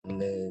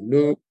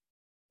Hallelujah.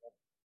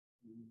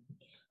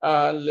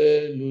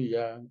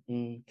 Hallelujah.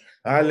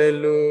 Hallelujah.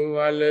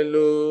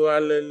 Hallelujah.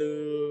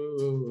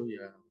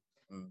 Hallelujah.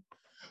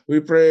 We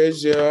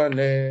praise your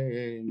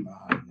name.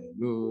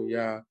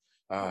 Hallelujah.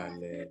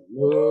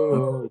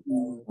 Hallelujah.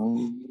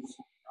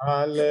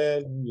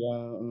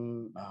 Hallelujah.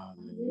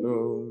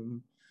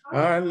 Hallelujah.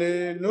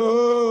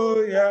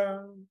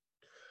 Hallelujah.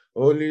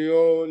 Holy,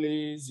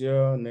 holy is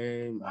your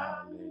name.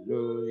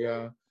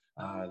 Hallelujah.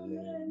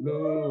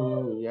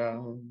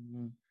 Hallelujah.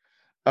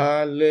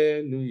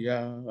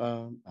 Hallelujah.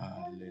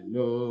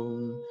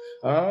 Hallelujah.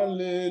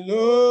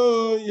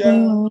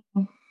 Hallelujah.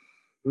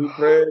 We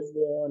praise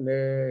your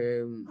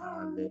name.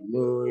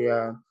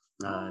 Hallelujah.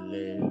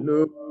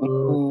 Hallelujah.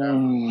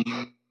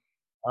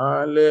 Hallelujah.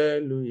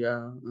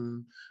 Hallelujah.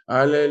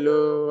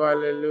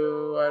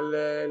 Hallelujah.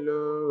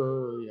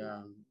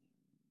 Hallelujah.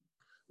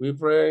 We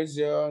praise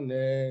your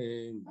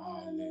name.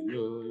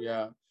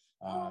 Hallelujah.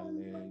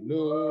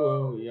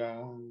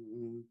 Hallelujah.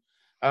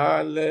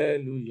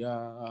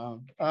 Hallelujah.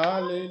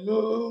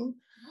 Hallelujah.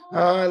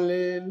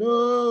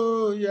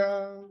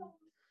 Hallelujah.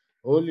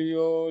 Holy,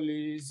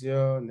 holy is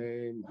your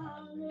name.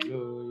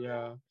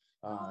 Hallelujah.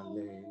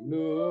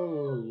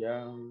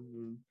 Hallelujah.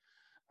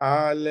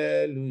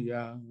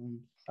 Hallelujah.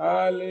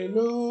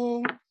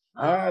 Hallelujah.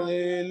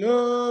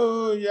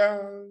 Hallelujah.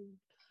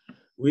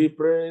 We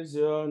praise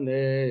your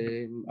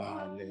name.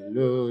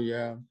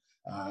 Hallelujah.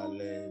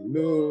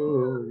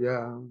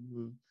 Hallelujah.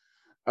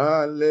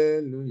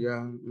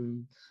 Hallelujah.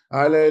 Hallelujah.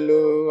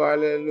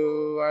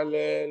 Hallelujah.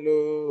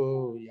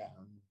 Hallelujah.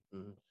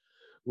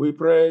 We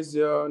praise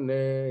your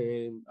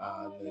name.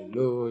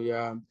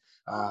 Hallelujah.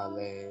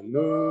 Hallelujah.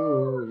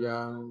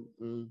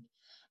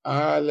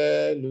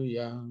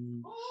 Hallelujah.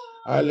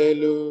 Hallelujah.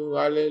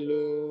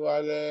 Hallelujah.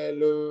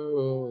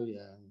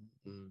 Hallelujah.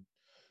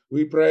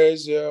 We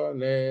praise your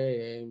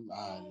name.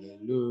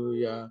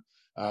 Hallelujah.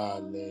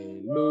 Hallelujah.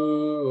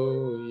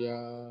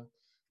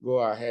 Go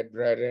ahead,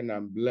 brethren,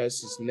 and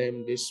bless his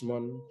name this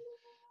morning.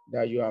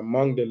 That you are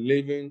among the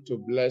living to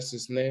bless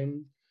his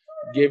name.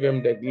 Give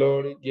him the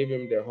glory, give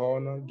him the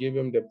honor, give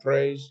him the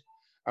praise.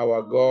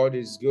 Our God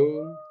is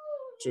good.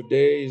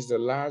 Today is the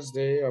last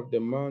day of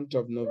the month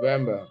of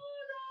November.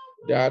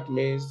 That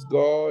means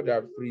God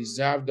has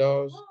preserved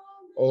us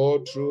all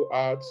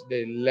throughout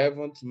the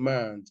 11th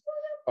month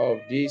of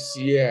this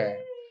year.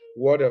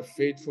 What a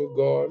faithful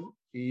God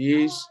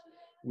He is.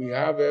 We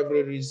have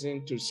every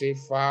reason to say,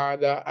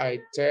 Father, I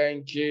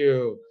thank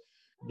you.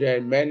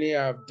 That many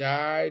have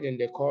died in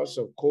the course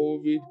of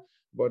COVID,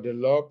 but the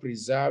Lord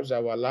preserves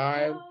our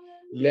life.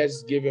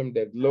 Let's give him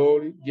the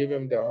glory, give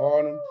him the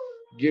honor,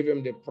 give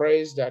him the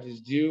praise that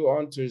is due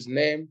unto his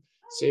name.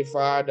 Say,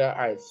 Father,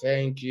 I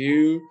thank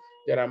you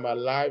that I'm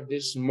alive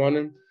this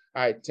morning.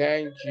 I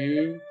thank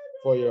you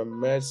for your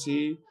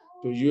mercy.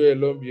 To you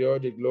alone be all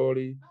the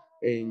glory.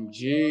 In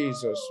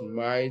Jesus'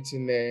 mighty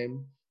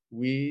name,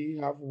 we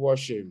have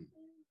worshiped.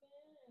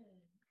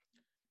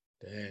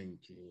 Thank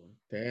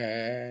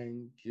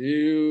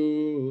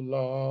you,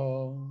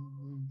 Lord.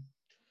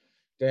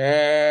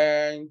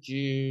 Thank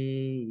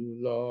you,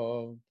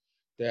 Lord.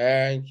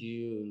 Thank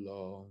you,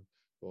 Lord,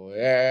 for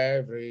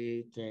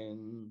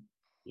everything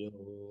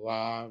you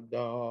have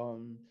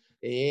done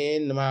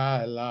in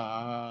my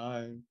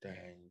life.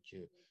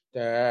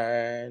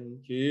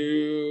 Thank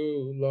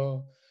you,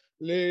 Lord.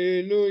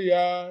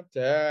 Hallelujah.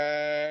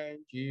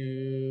 Thank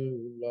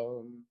you,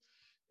 Lord.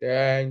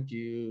 Thank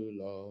you,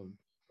 Lord,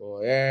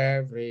 for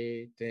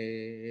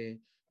everything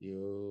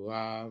you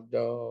have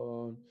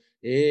done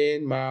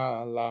in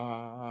my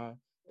life.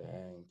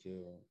 Thank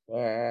you,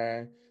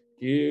 Lord.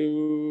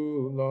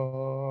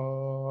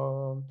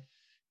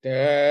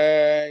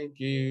 Thank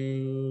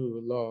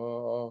you,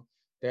 Lord.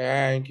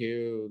 Thank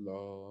you,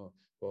 Lord,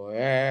 for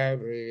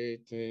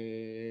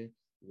everything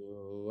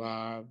you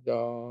have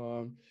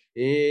done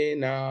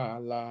in our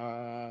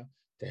life.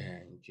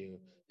 Thank you, Lord.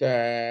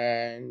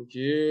 Thank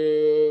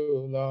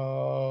you,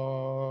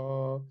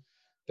 Lord.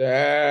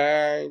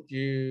 Thank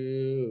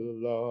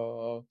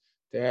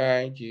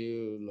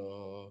you,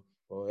 Lord,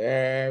 for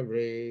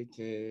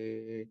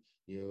everything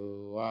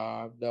you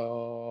have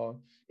done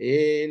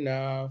in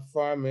our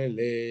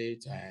family.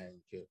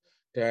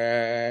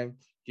 Thank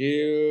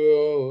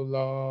you,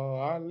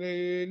 Lord.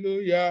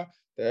 Hallelujah.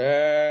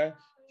 Thank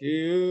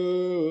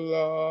you,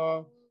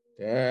 Lord.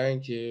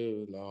 Thank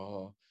you,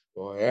 Lord,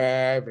 for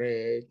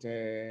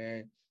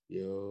everything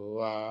you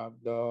have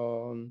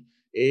done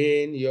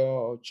in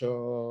your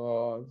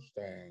church.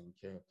 Thank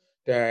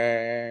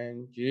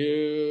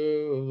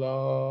you,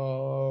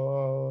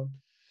 Lord.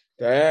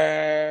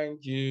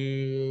 Thank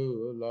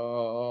you,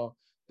 Lord.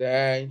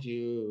 Thank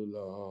you,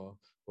 Lord,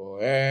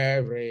 for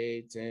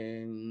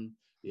everything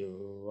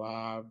you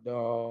have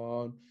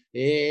done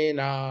in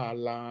our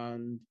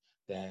land.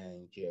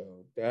 Thank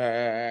you,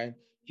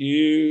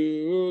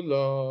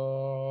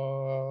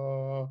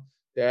 Lord.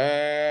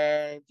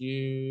 Thank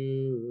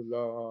you,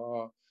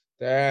 Lord.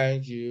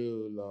 Thank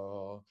you,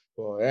 Lord,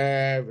 for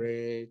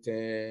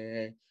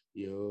everything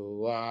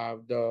you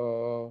have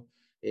done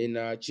in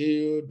our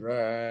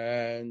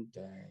children.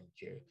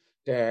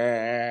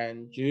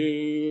 Thank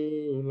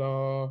you,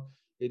 Lord.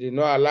 He did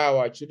not allow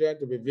our children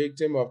to be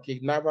victim of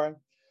kidnapping.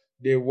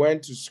 They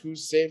went to school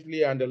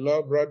safely, and the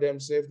Lord brought them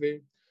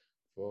safely.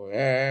 For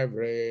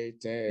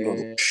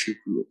everything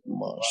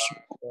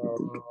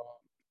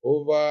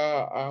over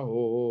our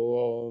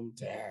home.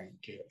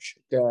 Thank you.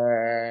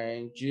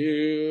 Thank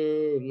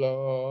you,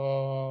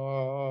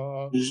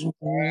 Lord.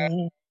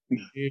 Thank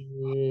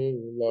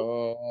you,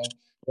 Lord.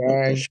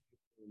 Thank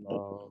you,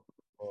 Lord,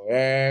 for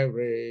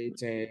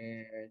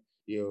everything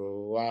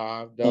you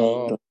have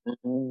done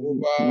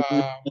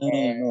over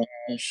me.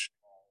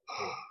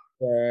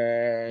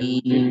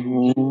 Thank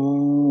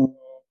you,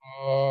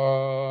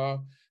 Lord.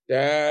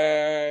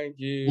 Thank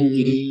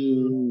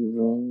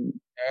you.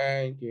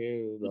 Thank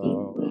you,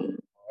 Lord,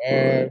 for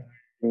everything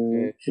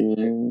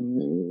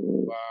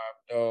you have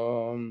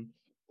done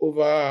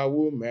over a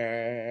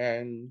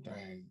woman.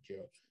 Thank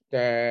you.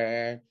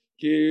 Thank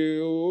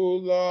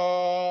you,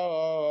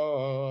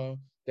 Lord.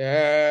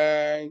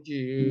 Thank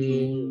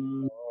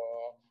you,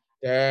 Lord.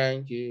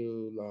 Thank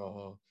you,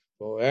 Lord,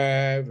 for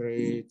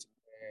everything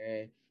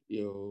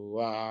you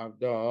have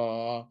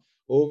done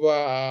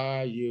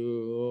over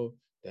you.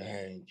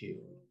 Thank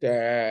you.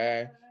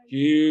 Thank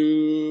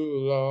you,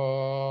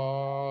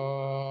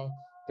 Lord.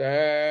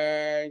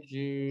 Thank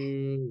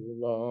you,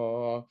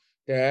 Lord.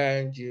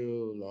 Thank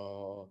you,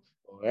 Lord,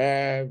 for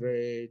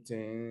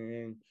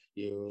everything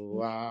you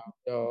have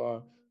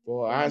done,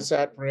 for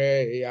answered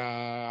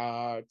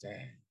prayer.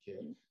 Thank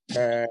you.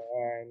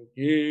 Thank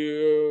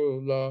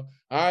you, Lord.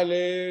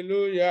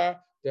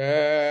 Hallelujah.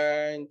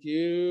 Thank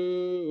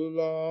you,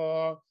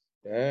 Lord.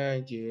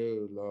 Thank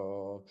you,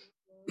 Lord.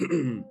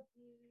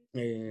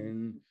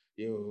 And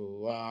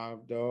you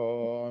have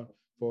done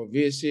for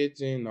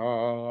visiting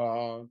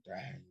us.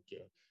 Thank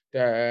you.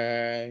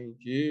 Thank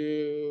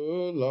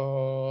you,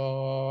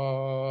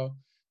 Lord.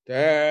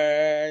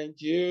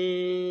 Thank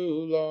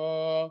you,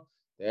 Lord.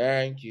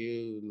 Thank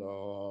you,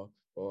 Lord,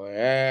 for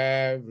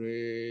everything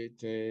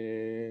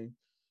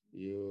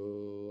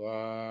you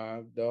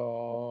have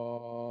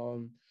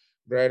done.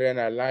 Brethren,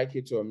 I'd like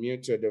you to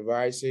unmute your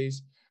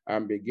devices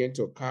and begin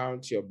to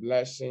count your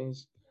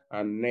blessings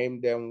and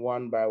name them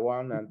one by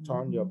one and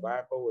turn your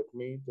Bible with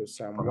me to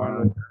Psalm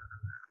 1.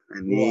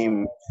 In the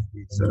name of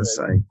Jesus,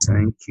 I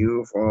thank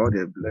you for all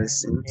the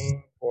blessings. Thank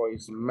him for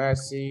his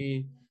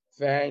mercy.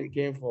 Thank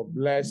him for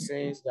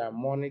blessings that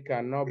money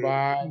cannot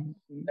buy.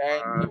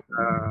 Thank him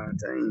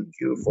Thank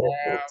you for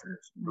protection.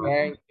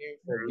 Thank you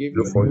for Thank you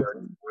giving for you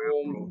your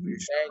home.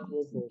 Thank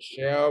you for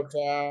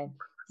shelter.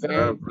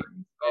 Thank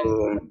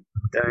you.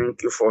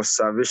 Thank you for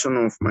salvation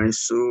of my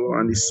soul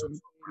and the soul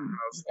of my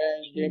house.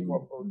 Thank you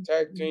for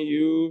protecting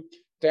you.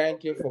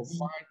 Thank you for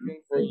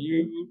fighting for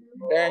you.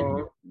 Thank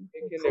you for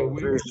taking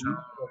away your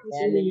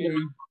family.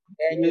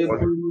 Thank you for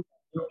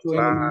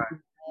protecting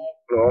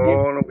give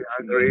Lord, we are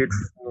the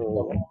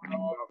grateful.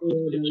 honor,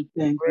 give him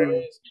the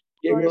praise,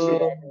 give him the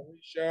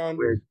adoration.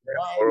 We're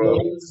My grateful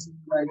God, us,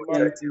 my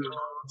protecting us. God,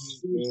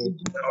 Lord,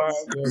 my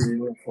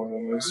God, For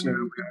your mercy. we are oh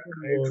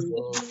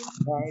grateful. God,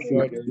 my Thank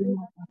God, oh you.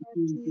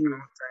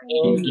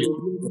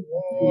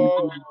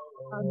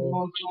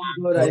 God,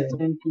 God, I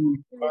thank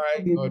you. my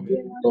Thank God,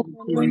 Lord,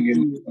 bring it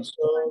you. to us.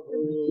 oh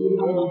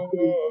God, Thank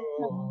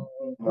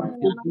you. my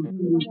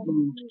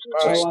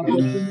Our God.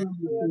 Redeemer,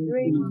 we thank you.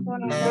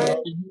 Our Redeemer,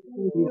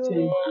 we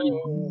thank you.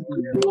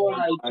 Lord,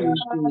 I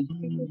thank you.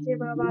 Thank you,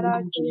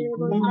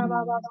 Jesus.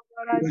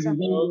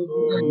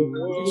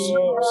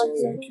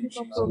 Thank you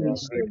for your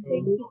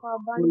grace.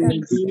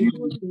 Thank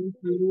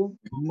you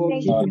for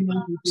keeping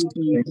us safe.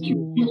 Thank you.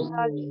 Thank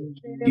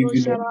Give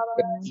you all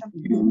the thanks.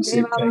 We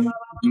say thank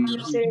you,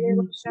 Jesus.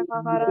 you.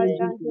 You are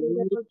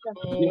the good God.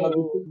 You are the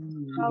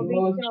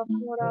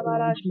King of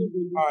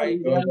the My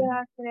God, Kingdom.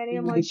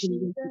 You are the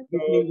King of the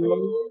Kingdom.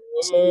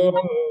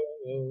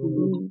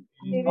 oh,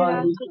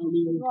 my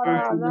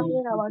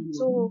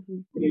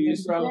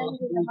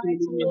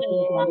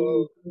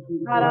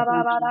Jesus,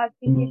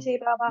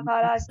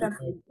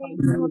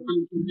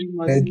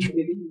 Thank you.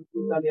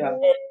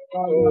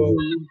 oh,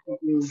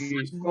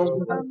 Jesus,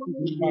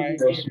 my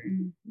God,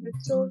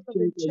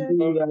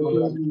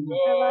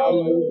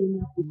 Our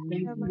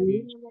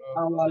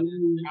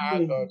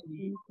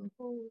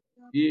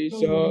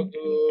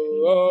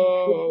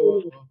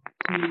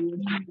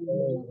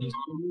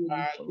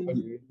my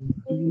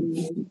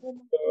Lord,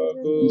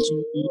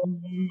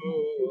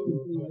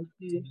 God,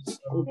 Jesus,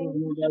 oh,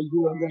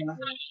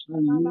 my God,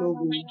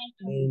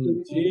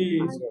 in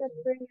Jesus'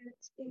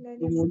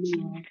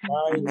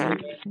 mighty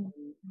name,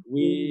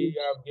 we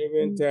have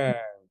given time.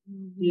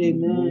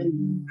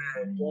 Amen.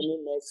 Johnny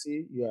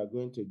Mercy, you are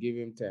going to give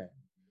him time.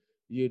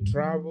 You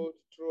traveled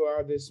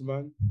throughout this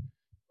month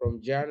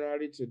from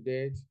January to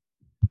date.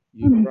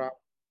 You traveled.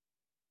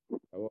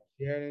 I was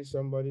hearing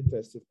somebody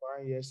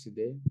testifying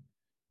yesterday.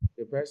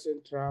 The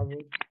person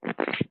traveled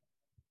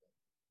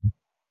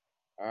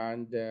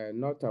and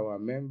not our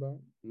member,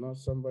 not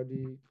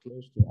somebody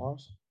close to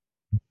us,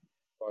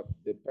 but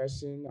the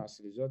person, as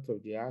a result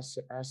of the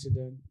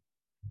accident,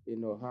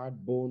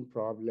 had bone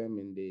problem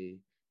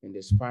in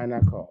the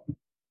spinal cord,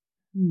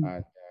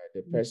 and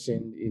the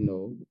person,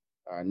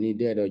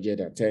 needed urgent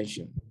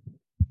attention.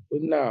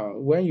 But now,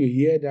 when you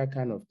hear that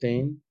kind of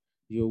thing,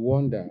 you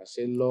wonder,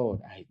 say, Lord,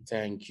 I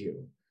thank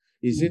you.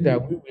 Is it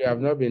that we have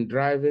not been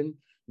driving?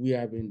 We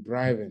have been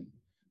driving.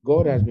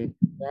 God has been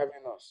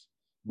driving us.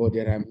 But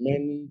there are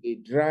many, they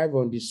drive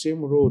on the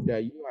same road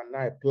that you and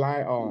I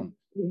ply on,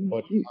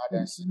 but the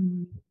other side.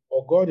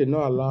 But God did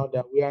not allow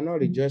that. We are not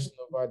rejoicing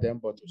over them,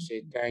 but to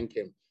say thank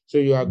Him. So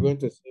you are going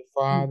to say,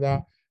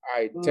 Father,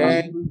 I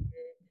thank you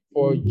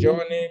for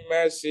journey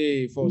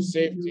mercy, for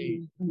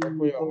safety.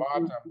 Open your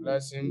mouth and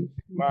bless Him.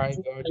 My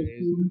God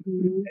is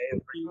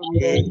Every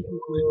day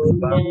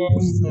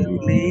belongs to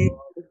me.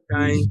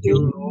 Thank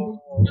you, Lord,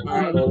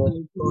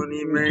 for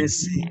Johnny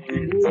mercy.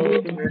 Thank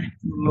you,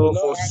 You Lord, don't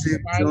for have safe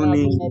spinal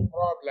journey. cord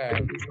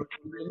problem.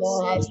 You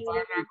don't have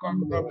spinal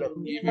cord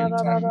problem. Give Him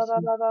thanks.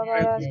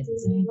 My God is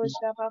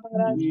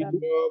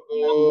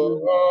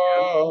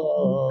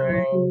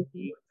Thank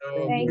you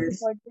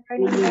for journey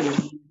Thank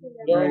mercy.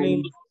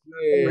 joining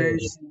mercy.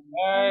 mercy.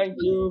 Thank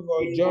you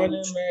for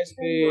joining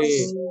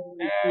mercy.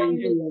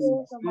 Thank you for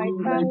For my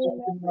sustaining family every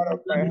members, part of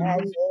my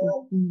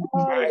household.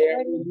 all I is am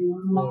ready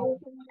grateful.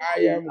 I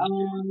am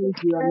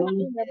mercy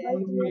in the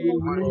mighty name of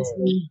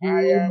grateful. Jesus. I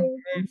am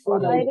Thanks for grateful.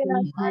 guiding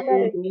us I under am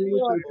the tree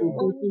of your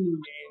grateful. wings.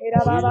 In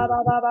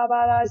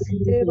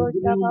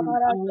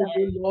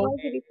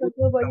Mighty because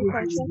nobody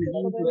contracted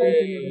for the night.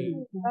 praise.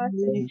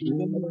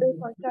 Nobody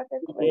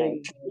contracted for the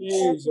night. In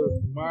Jesus'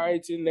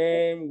 mighty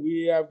name,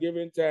 we have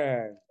given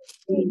thanks.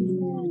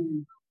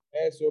 Amen.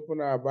 Let's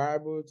open our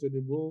Bible to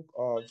the book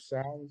of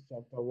Psalms,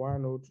 chapter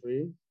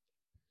 103.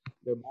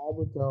 The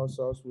Bible tells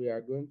us we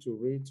are going to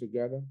read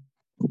together.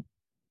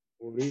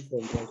 We'll read from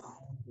verse 1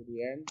 to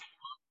the end.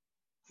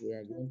 We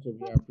are going to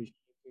be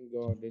appreciating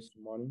God this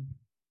morning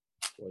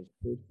for His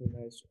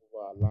faithfulness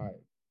over our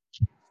lives.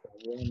 Psalm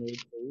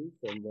 103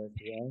 from verse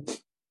 1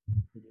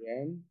 to the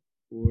end.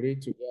 We'll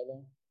read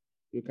together.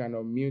 You can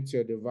unmute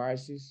your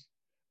devices.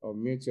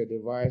 Unmute your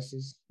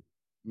devices.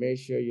 Make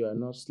sure you are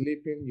not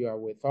sleeping. You are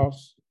with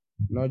us,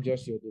 not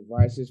just your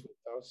devices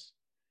with us.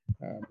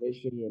 Make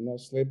sure you're not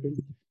sleeping.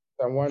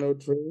 Psalm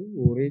 103,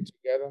 we'll read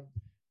together.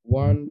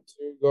 1,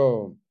 2,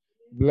 go.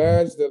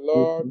 Bless the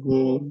Lord,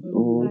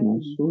 Oh, my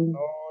soul,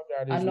 all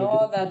that is And within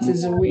all that me.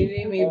 is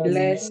within me, Bless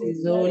bless His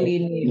His name. holy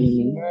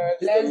name. Bless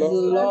the Bless the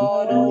Lord,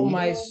 Lord, O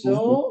my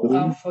soul,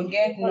 and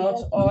forget not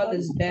Forget all not His all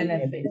his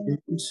benefits,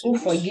 benefits. who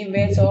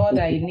forgiveth all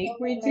thy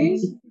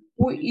iniquities,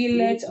 who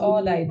healeth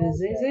all thy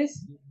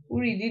diseases, who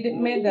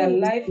redeemeth thy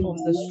life from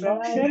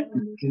destruction,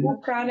 who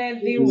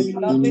crowned thee with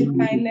loving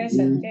kindness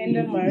and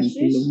tender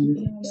mercies,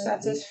 who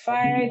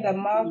satisfied the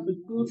mouth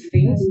with good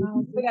things,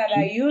 so that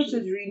thy youth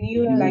is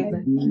renewed like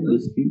the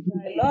eagles.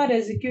 The Lord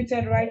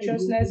executed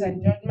righteousness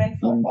and judgment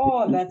for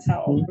all that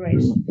are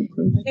oppressed. He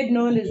made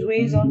known his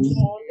ways unto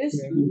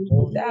Moses,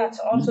 that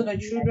unto the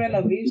children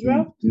of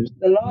Israel.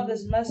 The Lord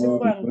is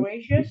merciful and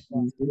gracious,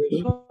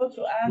 slow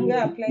to anger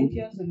and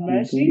plenteous in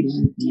mercy.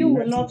 He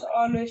will not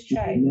always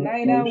chide,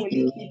 neither will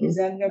he keep his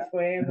anger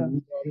forever.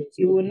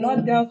 He will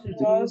not dealt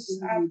with us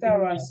after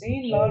our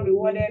sin, nor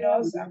rewarded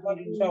us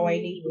according to our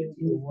iniquity.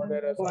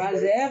 For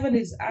as the heaven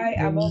is high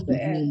above the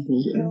earth,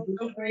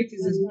 so great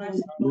is his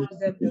mercy towards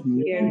them that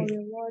fear Now him.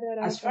 rewarded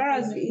us As far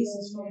as the east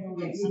is from the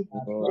west, so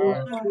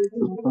far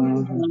so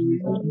far as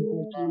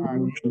no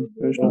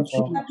transgressions,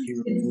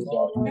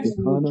 and the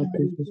Father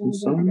places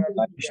His Son,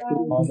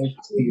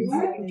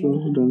 so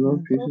the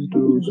Lord places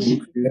those who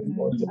fear Him.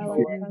 our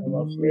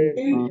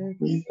transgression.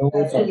 And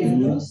Father, He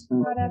and us, and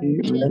Lord,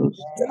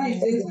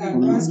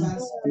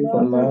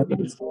 the Lord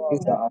is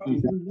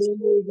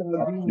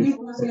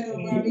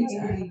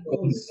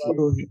and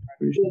so His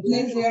gracious,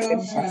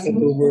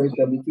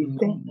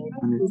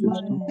 and it is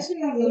not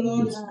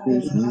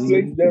His praise me, as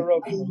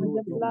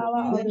the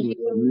flower of the with the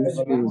field,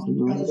 mercy of the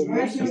Lord, as the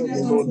restoration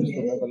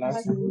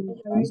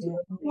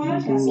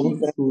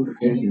those who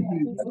fear Him, of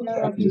the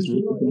flower of His the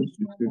field, righteousness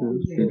to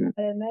children's children,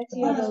 the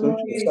mercy of the such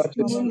Lord is as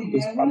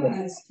upon us.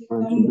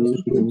 and to those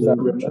who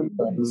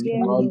remember His Fear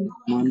him, and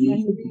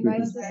commandments his to do them.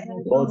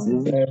 righteousness Lord, is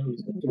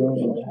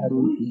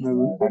throne in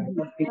heaven,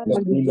 Father,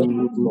 and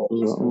rule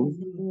over all.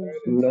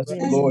 Bless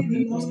angels,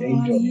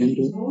 my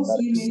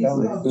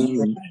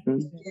firm and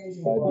strength,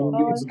 all the Lord,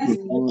 let his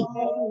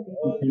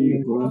he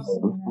glory was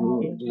above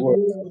of the Lord.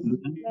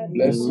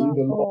 Bless let the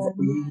over Lord, all. all The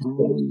you Lord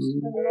hosts,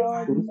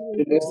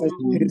 do his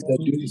who good and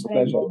excel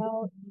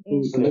in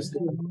who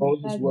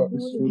can that do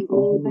his listen of the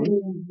Lord,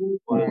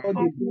 kindness,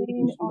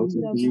 hearkening of unto his the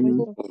voice beginning.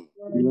 of his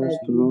word. Bless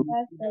the Lord,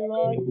 Bless the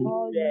Lord,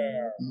 all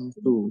Hallelujah. you my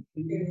soul.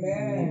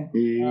 Amen.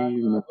 You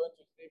Amen. are going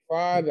to say,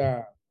 Father,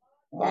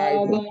 I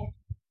thank you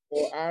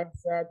for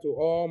answer to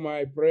all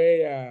my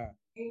prayer.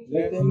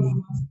 Let's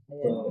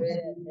our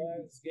prayer of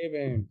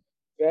thanksgiving.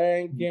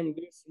 Thank Him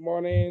this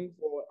morning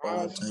for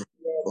answering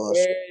your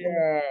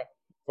prayer.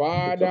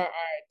 Father,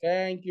 I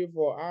thank you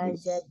for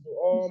answer to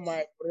all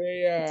my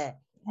prayer.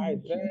 I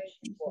thank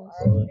you for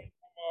answering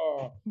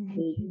honor.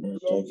 To you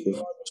alone Thank be you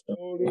all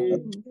for the glory.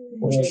 To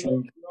for you alone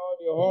strength. be all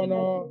the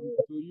honor.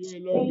 To you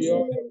alone be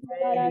all the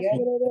praise.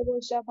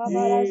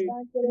 Hey,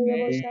 we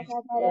are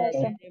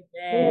giving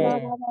thanks.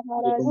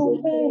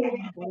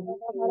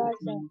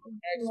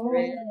 Next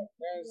prayer of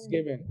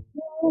thanksgiving.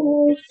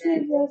 We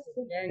are going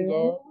to thank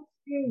God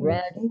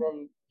right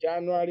from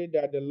January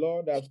that the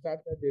Lord has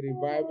started the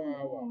revival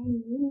hour.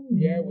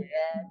 Here we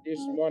are this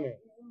morning.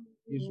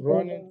 It's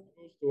running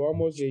close to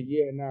almost a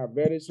year now.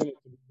 Very soon it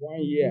will be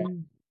 1 year.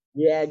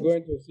 We are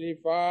going to say,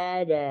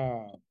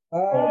 Father.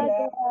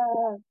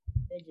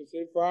 Going to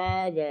say,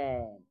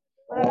 Father.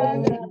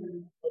 Thank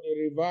you for the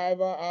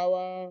revival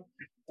hour.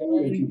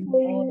 Thank you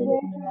for all the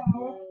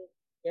miracles.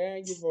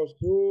 Thank you for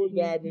souls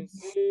that have been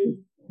saved.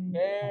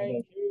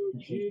 Thank you,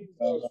 Jesus,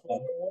 for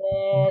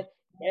your word.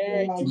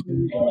 Thank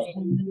you for all the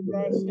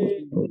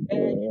deliverances.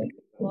 Thank you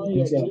for all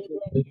your children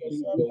and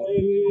yourself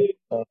saving.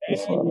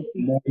 Thank you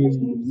for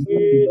setting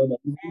free.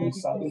 Thank you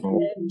for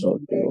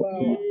setting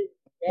free.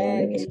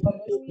 Thank you for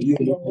making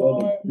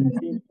joy.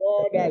 If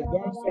God has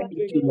done something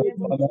great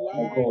in your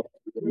life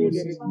through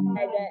the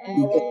revival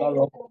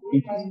hour,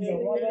 His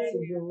name is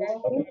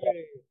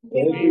eternally.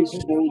 Every His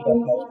soul that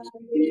has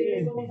name been is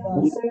saved,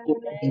 eternally.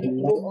 Thank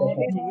you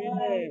unto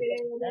Him.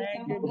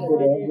 Thank you for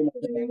giving His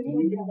strength to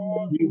wake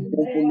up.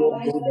 Thank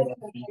you for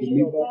answering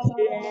your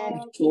prayer.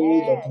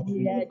 soul that has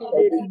We been are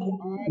carried grateful,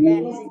 Father.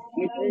 through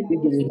We bring the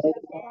this to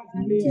the revival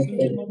last day of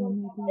activities.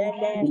 November.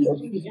 Lord,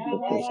 This is show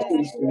finally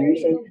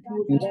inspiration,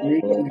 good month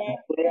inspiration in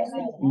prayer,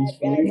 that we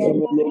have had inspiration,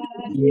 right oh up Lord,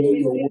 to to know today.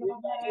 your word,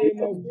 In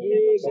the name of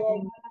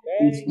Jesus,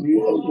 thank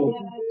inspiration you.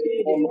 to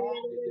Today, the follow,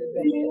 hand, the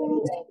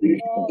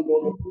shadow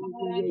of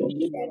inspiration, God Lord,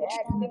 will have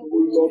access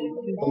oh to Lord,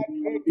 life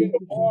breaking the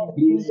word.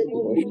 Even the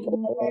normal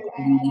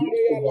release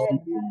prayer of our,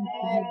 life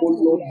we have, oh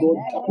we Lord have God,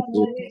 had that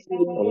access to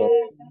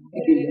pray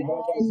in the the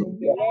revival house, in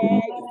the that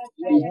light.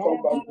 We we have come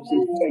had back to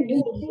say access to thank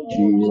you.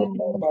 devotion. We We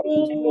come have back to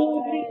prayed say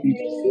more. we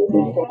We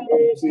are come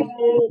back to say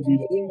thank grateful. you,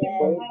 Jesus, We are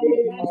for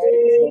every eyes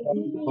grateful. that have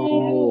been Thank opened you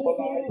in our for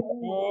life.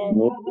 enough.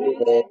 We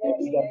That,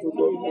 cannot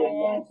oh thank you Lord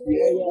God, enough we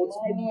for are your able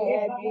to mighty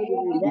hand through the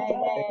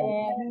revival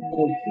hour.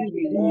 for Thank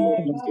you, healing, oh Lord,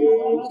 we thank say you.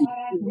 thank you.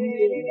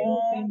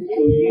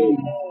 Thank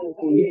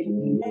For you.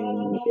 healing, for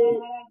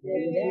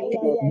Thank healing,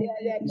 you.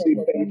 we say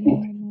thank you.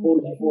 For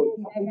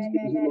inspiration,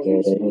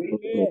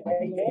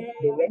 thank you.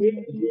 For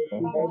direction, we say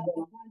thank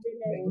you.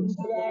 Thank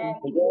you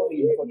for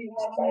warning, for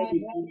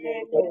deciding,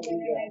 oh Lord,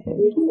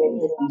 oh Lord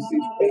God, we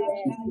say thank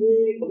you.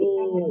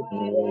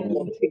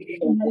 For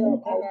taking us Fire from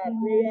upon out our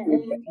we prayer say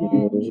thank you.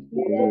 altar.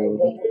 We are For all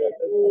that has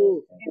been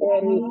grateful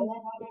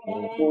for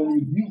revival. for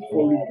rebuke, We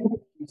for are reproof,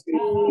 we say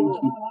thank grateful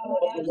you.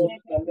 for Lord God,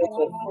 and then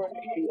for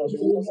furthering us, we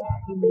we say are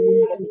thank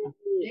grateful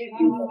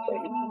you.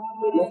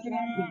 for Lord,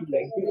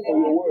 thank you for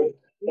your word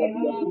that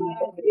we are being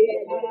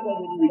reminded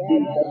every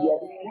day, that we are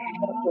being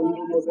reminded,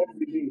 oh Lord,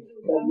 every day,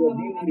 that we are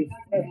being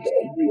refreshed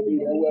every day,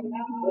 that we are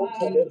being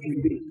watered every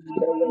day,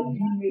 that we are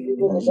being made,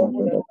 oh Lord, that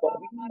we are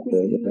being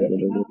quickened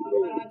every day.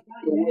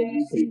 Your word, we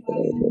say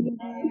thank you. We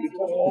mighty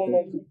return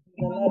honor to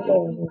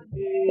name.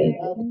 We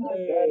have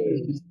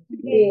prayed.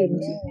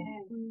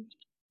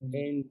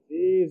 In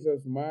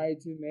Jesus'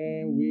 mighty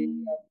name,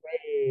 we have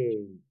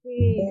prayed.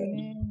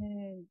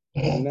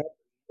 The next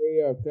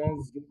prayer of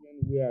thanksgiving,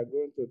 we are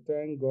going to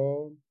thank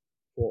God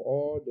for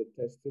all the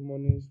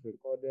testimonies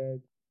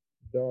recorded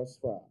thus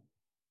far,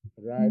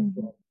 right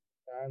from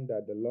the time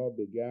that the Lord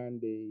began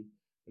the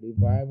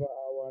revival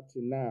hour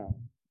to now.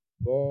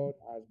 God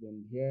has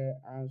been here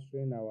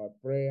answering our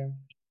prayer,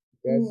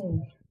 despite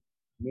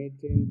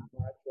meeting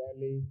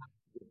virtually.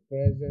 The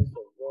presence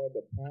of God,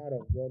 the power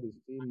of God is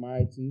still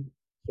mighty.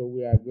 So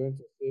we are going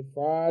to say,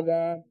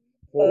 Father,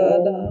 for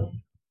all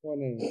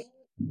testimonies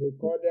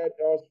recorded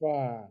thus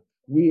far,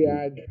 we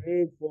are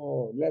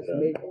grateful. Let's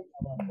make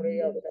our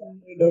prayer of Of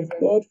thanksgiving.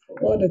 God for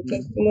all the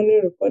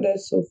testimony recorded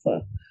so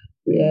far.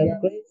 We are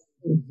grateful.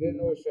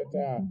 Zeno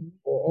Shata,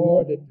 for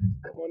all the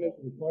testimonies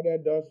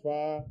recorded thus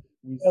far,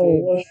 we I will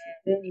say worship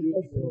thank you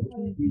because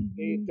you. We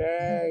say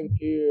thank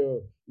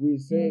you. We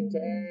say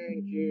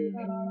thank you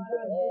for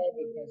all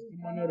the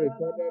testimony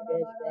recorded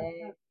thus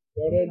far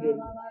during the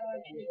revival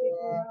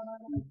hour.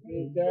 We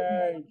say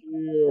thank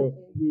you.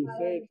 We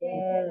say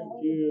thank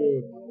you.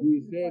 We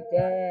say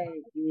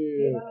thank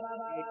you.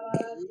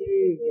 In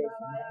Jesus'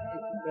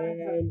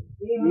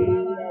 mighty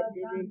name, we have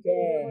given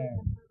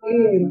thanks.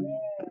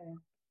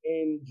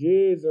 In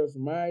Jesus'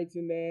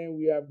 mighty name,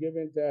 we have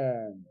given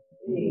thanks.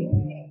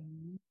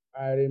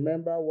 I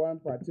remember one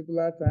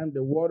particular time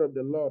the word of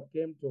the Lord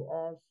came to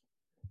us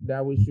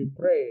that we should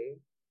pray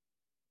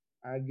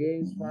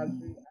against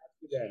factory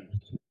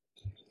accidents.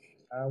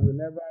 And we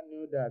never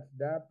knew that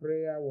that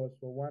prayer was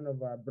for one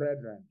of our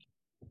brethren.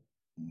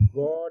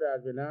 God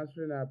has been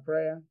answering our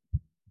prayer.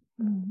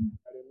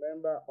 I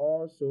remember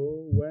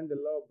also when the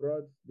Lord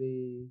brought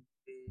the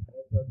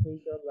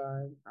exhortation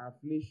line,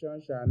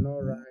 affliction shall not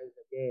rise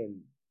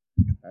again.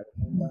 I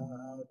remember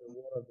how the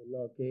word of the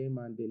Lord came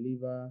and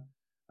delivered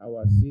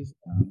our sister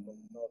from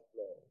North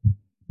Lord.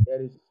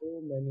 There is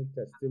so many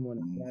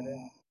testimonies, brother,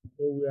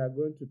 So we are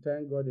going to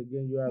thank God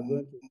again. You are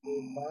going to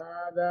say,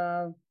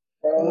 Father,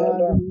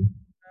 Father,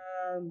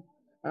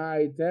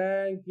 I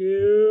thank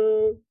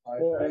you I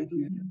for thank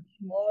you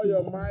all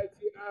your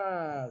mighty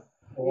acts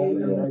for all in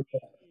your our mighty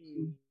acts.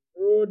 midst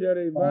through the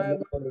Father,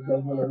 revival God of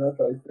heaven hour. and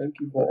earth, I thank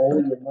you for all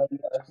your mighty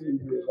acts in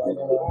the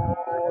revival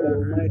hour.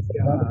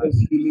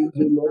 Wonders, healings,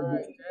 O Lord I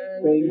God.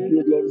 thank Thank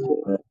you, Lord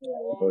you God.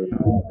 for all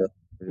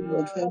your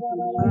acts and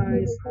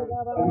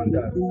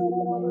wonders in our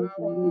oh,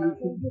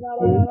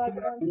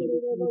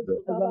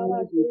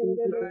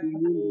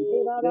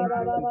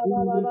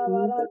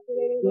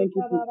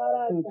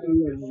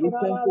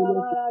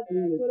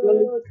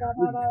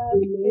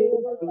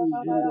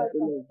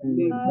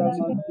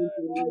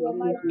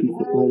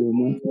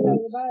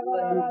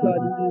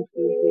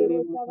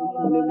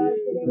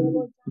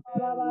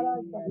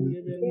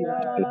 giving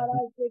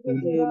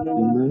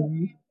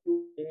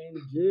in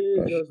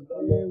Jesus'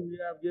 name we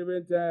have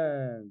given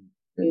thanks.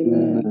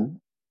 Amen.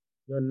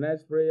 Your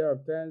next prayer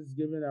of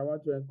thanksgiving, I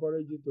want to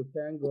encourage you to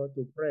thank God,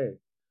 to pray,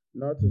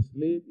 not to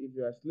sleep. If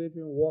you are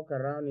sleeping, walk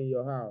around in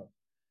your house.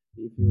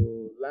 If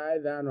you lie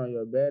down on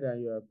your bed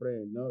and you are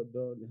praying, no,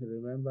 don't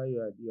remember you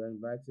are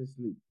inviting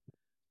sleep.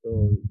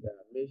 So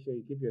make sure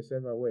you keep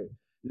yourself awake.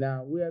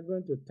 Now we are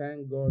going to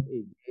thank God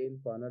again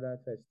for another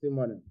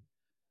testimony.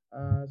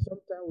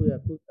 Sometimes we are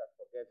quick at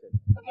forgetting.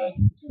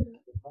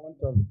 The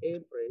month of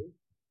April,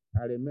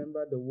 I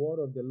remember the word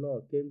of the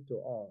Lord came to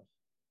us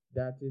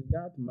that in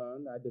that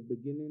month, at the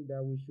beginning,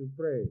 that we should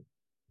pray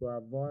to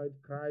avoid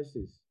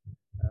crisis,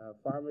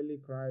 family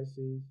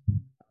crisis.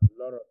 A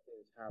lot of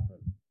things happen.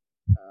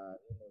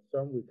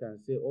 Some we can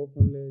say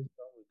openly,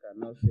 some we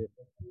cannot say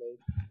openly.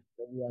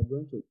 But we are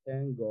going to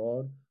thank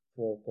God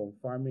for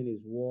confirming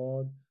His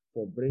word,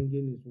 for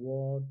bringing His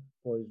word,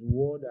 for His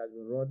word has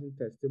been wrought in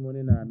testimony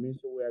in our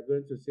midst. So we are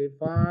going to say,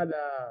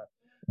 Father,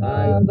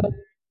 I thank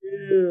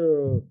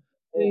you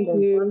for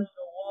confirming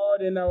the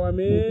word in our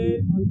midst.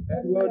 Let's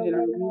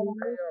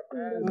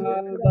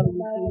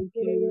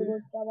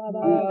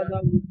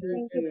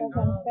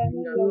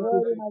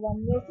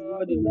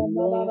bring that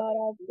prayer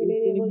of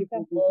thanksgiving. We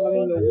can thank Him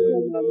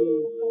enough.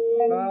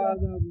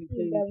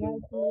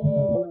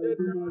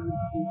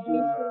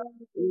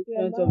 We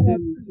cannot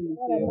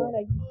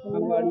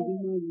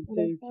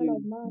thank Him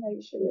enough.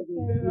 For the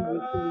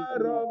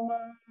God of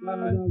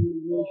man, we are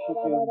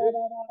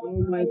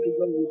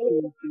grateful. We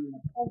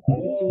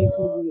are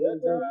grateful. We are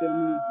grateful.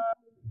 We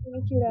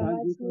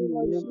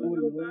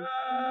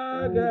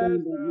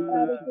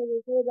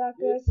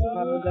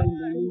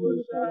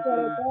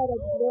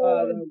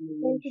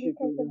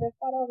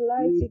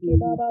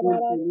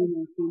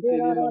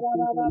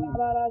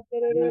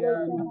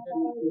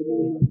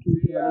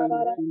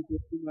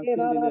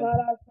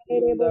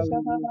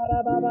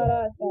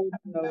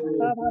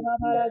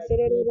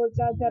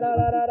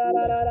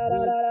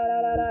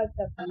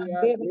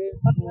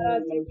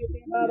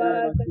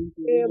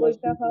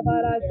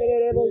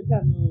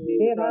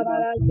have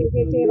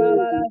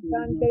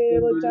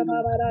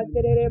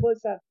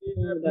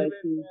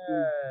given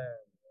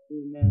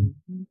thanks.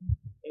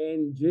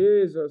 In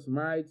Jesus'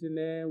 mighty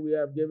name, we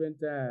have given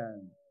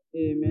thanks.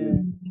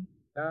 Amen.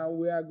 Now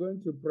we are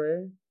going to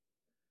pray.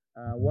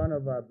 One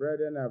of our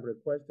brethren have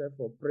requested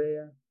for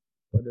prayer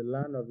for the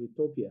land of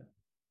Ethiopia.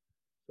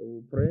 So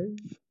we'll pray,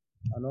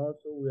 and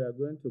also we are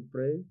going to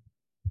pray.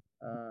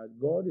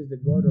 God is the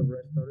God of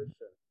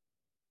restoration,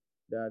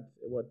 that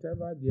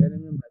whatever the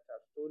enemy might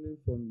have stolen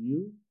from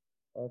you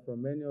or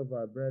from any of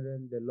our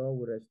brethren, the Lord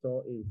will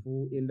restore in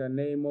full in the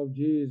name of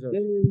Jesus.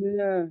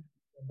 Amen.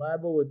 The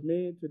Bible with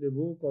me to the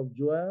book of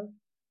Joel,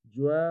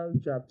 Joel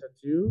chapter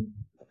 2.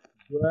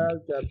 Joel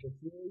chapter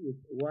 2,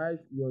 while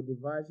your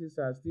devices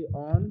are still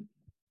on.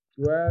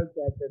 Joel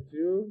chapter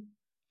 2,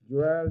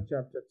 Joel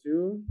chapter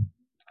 2.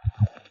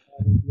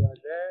 And if you are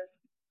there,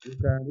 you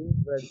can read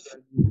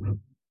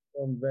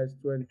from verse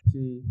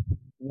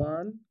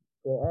 21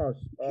 for us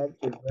up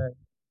to verse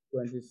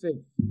 26.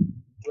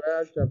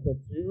 Joel chapter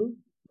 2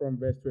 from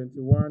verse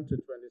 21 to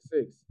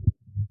 26.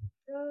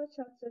 Joel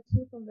chapter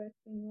 2 from verse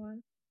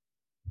 21.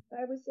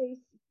 Bible says,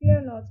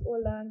 Fear not,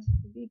 O land,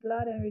 be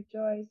glad and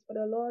rejoice, for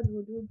the Lord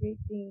will do great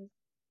things.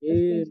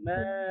 Amen.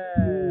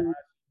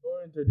 As we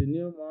go into the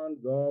new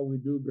month, God will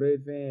do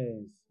great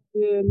things.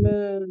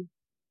 Amen.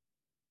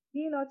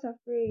 Be not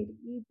afraid,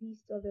 ye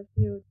beasts of the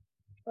field,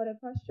 for the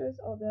pastures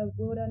of the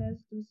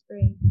wilderness do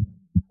spring.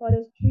 For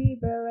the tree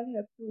beareth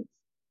her fruits,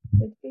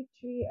 the fig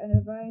tree and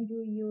the vine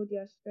do yield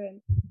their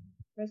strength.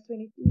 Verse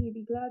 23.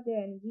 Be glad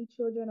then, ye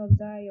children of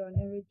Zion,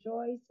 and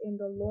rejoice in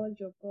the Lord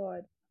your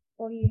God,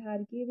 for he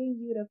had given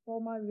you the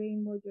former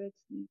rain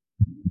moderately,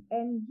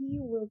 and he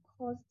will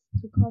cause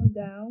to come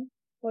down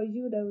for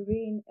you the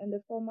rain and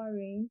the former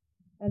rain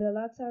and the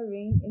latter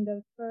rain in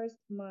the first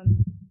month.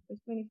 Verse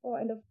 24.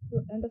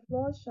 And the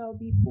floor shall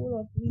be full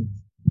of wheat,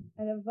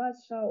 and the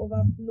vats shall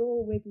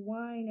overflow with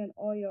wine and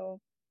oil.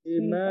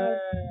 Amen.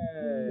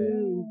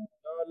 25.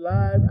 Your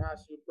life,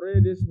 as you pray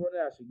this morning,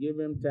 as you give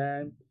him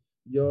time,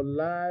 your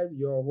life,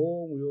 your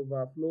home will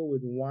overflow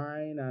with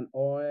wine and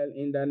oil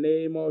in the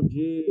name of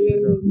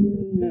Jesus.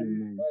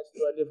 Amen. Verse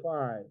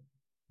 25.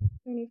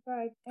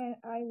 25. And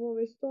I will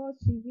restore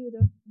to you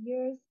the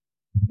years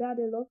that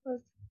the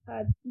locust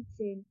had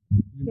eaten,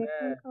 the Amen.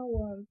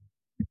 cankerworm,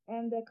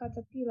 and the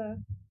caterpillar,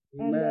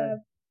 and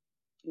Amen.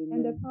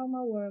 the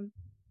palmer worm,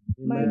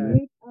 my Amen.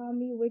 great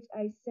army which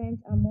I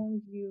sent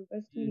among you.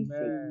 Verse 26.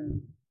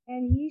 Amen.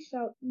 And ye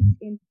shall eat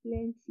in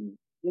plenty,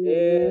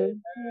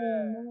 Amen.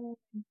 Amen,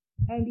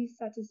 and be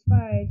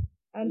satisfied,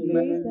 and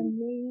praise the Amen.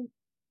 name,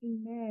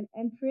 Amen,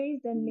 and praise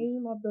the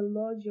name of the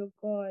Lord your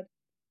God,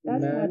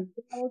 that hath Amen.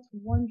 dealt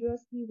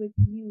wondrously with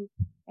you,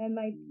 and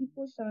my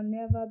people shall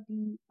never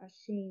be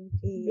ashamed.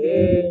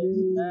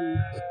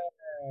 Amen.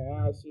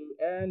 As you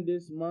end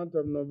this month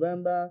of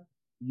November,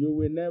 you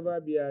will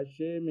never be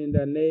ashamed in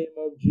the name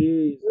of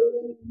Jesus.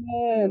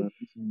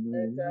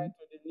 Enter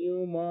into the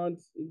new month,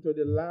 into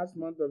the last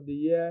month of the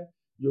year,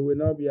 you will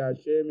not be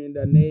ashamed in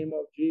the name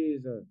of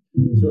Jesus.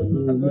 So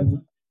you are going to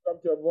pick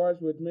up your voice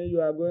with me.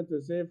 You are going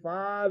to say,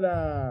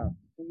 Father,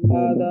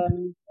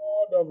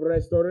 God of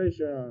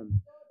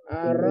restoration,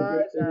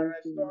 arise and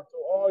restore to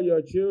all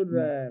your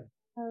children.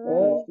 Arise,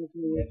 All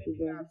the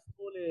enemy has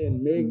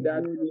stolen, make that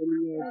all the in the children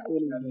name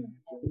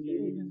of of children.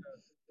 Jesus.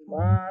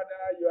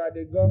 Father, you are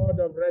the God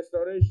of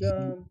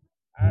restoration.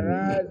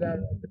 Arise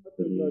and restore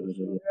to your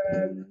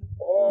children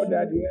all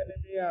that the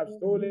enemy have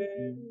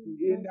stolen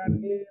in the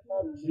name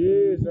of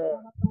Jesus.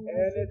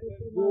 Anything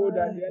good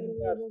that the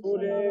enemy have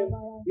stolen,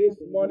 this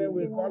morning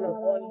we call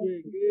upon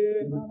you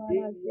again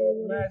in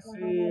your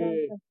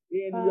mercy,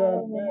 in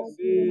your Father, in the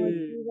mighty name of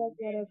mercy, Jesus,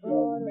 you are in the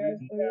your God of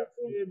mercy and restoration.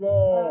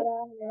 favor.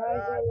 Father,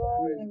 arise, O Arise and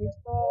Lord, and restore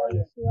to restore all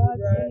your unto us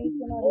children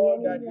anything that the all that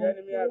enemy the has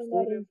enemy have stolen that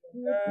stolen is from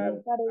good,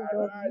 them. that is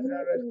of Arise you,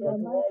 and in restore the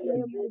to all mighty your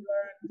name of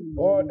children Jesus.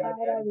 all that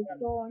the Father, enemy have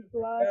restore stolen unto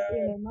from us in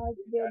them the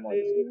mighty in the name of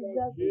name of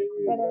Jesus.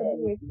 Let there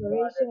Jesus. be You are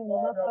the restoration in the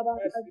God of Baba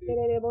mercy.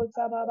 Terebo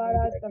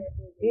Sababarasta.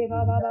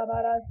 Eva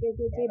Babara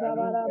Sekiti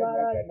Babara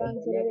Bara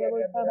Santerebo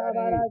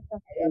Sababarasta.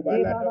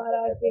 Eva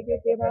Babara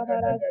Sekiti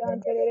Babara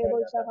Santerebo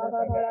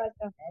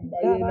Sababarasta.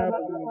 Gaba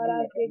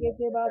Babara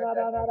Sekiti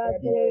Babara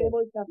Terebo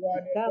You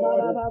are the Gaba God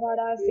of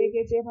Babara mercy.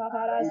 Sekiti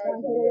Babara Arise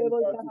and Santerebo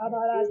restore to your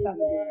Sababarasta. children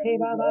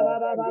Eva all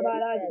that the Babara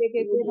enemy has Sekiti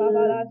stolen.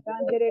 Babara Restore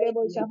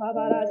Santerebo to your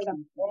son Sababarasta.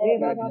 all Eva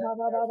that the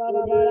enemy has Babara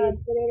stolen.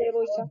 Terebo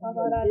Restore to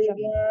your Sababarasta.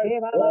 children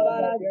Eva all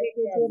that Babara the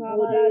enemy has Sekiti Babara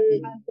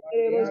stolen.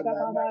 Santerebo Mariaga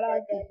Sababarasta.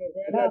 Magada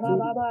Novella Baba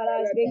to Baba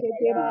Novella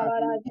Sekete Gabaya.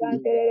 Baba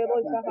Santere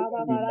Bocha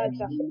Baba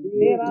Baracha.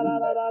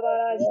 Baba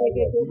Baba To all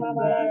your Sekete Baba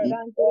children,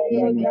 all Santere that the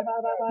Bocha enemy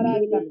Baba has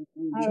Baracha. stolen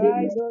in the name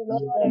Arise, of O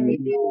Lord, and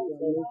restore unto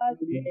Jesus. us.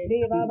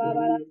 In Baba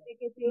Baba Jesus'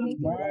 Sekete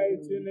anything that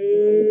mighty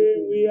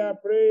name we are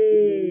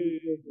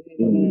praying.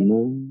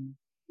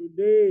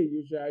 Today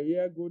you shall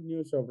hear good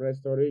news of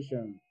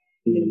restoration.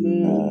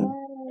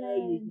 Today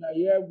you Amen. shall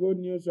hear good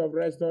news of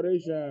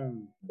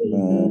restoration.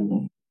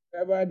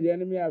 Whatever the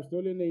enemy have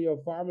stolen in your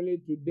family,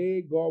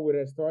 today God will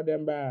restore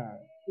them back.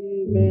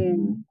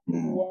 Anyone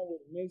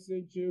with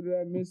missing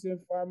children, missing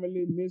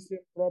family, missing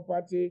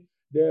property,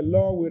 the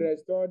Lord will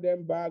restore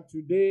them back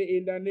today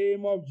in the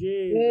name of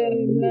Jesus.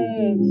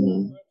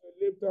 Amen.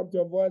 Lift up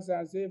your voice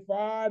and say,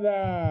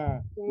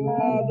 Father,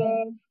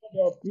 Father,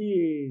 God of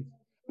peace,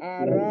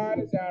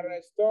 arise and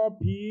restore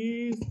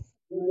peace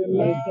to the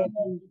land of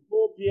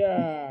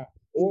Ethiopia.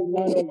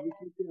 Open your mouth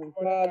this morning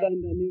Father, and in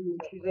the name begin of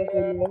to Jesus, O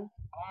pray. Lord.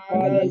 Father,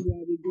 Father, you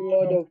are the God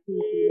God of of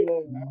peace, O peace,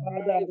 Lord. Father,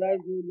 arise and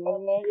arise, O restore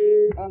Lord,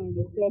 peace and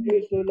to the restore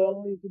peace, O nation of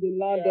Lord, into the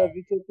land Ethiopia. of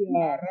Ethiopia.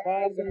 Arise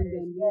Father, and in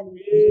the restore name of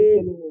Jesus, O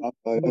peace Lord.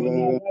 to the Father,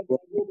 nation arise of and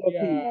restore Ethiopia.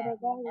 peace. Father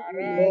God, O restore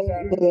Arise Lord,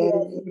 and peace. into the restore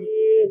land of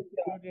peace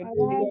Ethiopia. to the Arise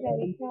nation In of and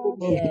the restore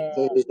name of Ethiopia. peace.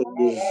 Jesus. Father,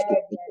 Arise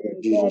and restore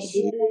In restore the peace.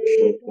 name of peace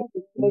Jesus. to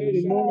the Because we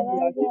nation know of that you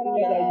are the God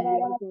Ethiopia. that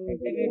you answer us,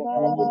 O Any Lord.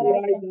 trouble they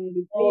Arise have and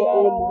restore, O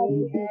before,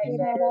 Lord, arise and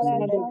the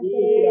land restore of Ethiopia.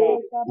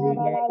 peace in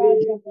the name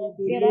of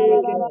Jesus.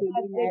 Arise and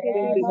restore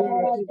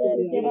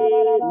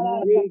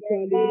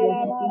peace in the name of Jesus. Arise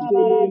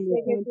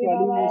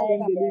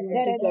and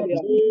Let it be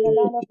restore peace in the peace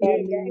land of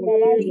in the Ethiopia in the name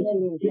mighty of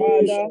name of Father,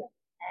 Jesus. peace.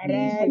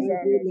 Arise arise,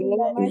 and O In Lord,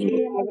 the restore mighty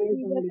name of arise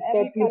peace and Jesus, in restore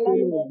every the peace, O name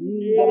Lord, of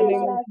calamity in the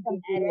name of Jesus. Babarasta,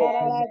 Jesus, O Lord. Arise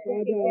Babarasta, and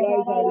Father, restore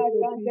arise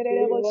and restore peace peace, O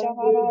in Lord, the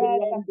into the name of Babarasta,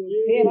 land of Jesus.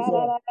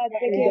 Ethiopia,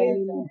 in the Arise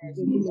name and of Jesus,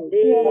 O restore Lord.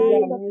 in the Father, peace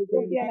land of arise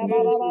and in Ethiopia, the restore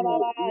peace, O name of Lord,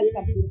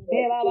 Babarasta, in the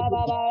land of Jesus.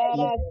 Ethiopia.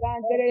 Arise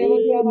and Babarasta, restore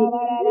peace in the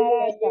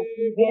Babarasta,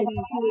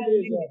 name of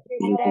Jesus. Restore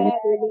peace, O Arise Lord,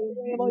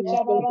 and restore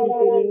restore peace, O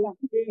peace Lord,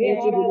 in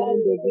the into the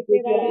land of name of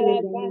Ethiopia, in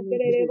the Jesus. name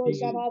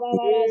of Jesus, O In Lord. Jesus'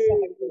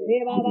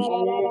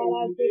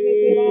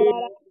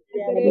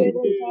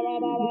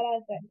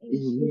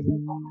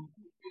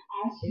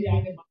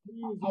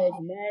 Arise,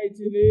 mighty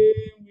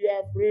name we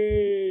are praying. in Jesus' In Jesus' mighty name we are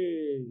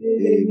praying.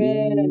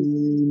 Amen.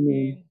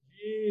 In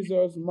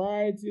Jesus'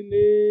 mighty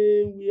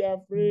name we are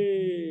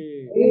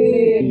praying.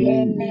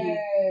 Amen.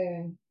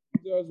 Amen.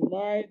 Jesus'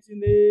 mighty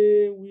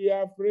name we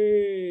are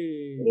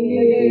praying.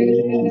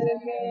 Amen.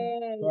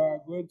 You are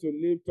going to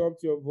lift up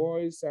your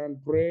voice and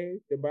pray.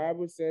 The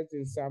Bible says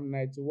in Psalm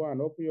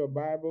 91. Open your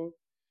Bible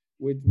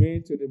with me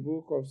to the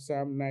book of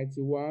Psalm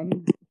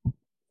 91.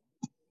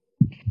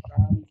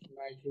 Psalm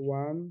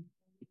 91.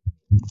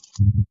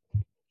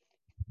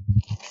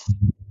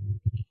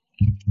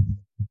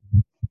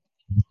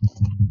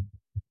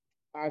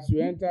 As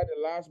we enter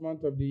the last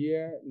month of the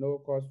year, no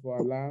cause for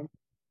alarm.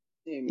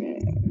 Amen.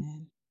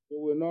 You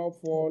will not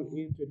fall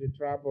into the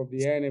trap of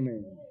the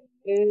enemy.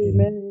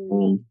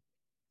 Amen.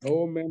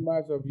 No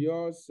members of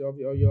yours, of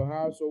your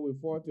household, will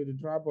fall to the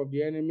trap of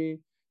the enemy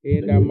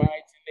in the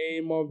mighty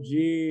name of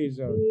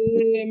Jesus.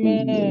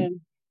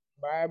 Amen.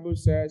 Bible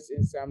says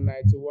in Psalm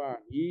 91,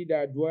 he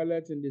that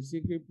dwelleth in the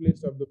secret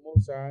place of the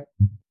Most High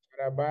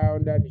shall abide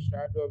under the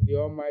shadow of the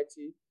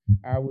Almighty.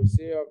 I will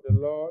say of the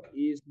Lord,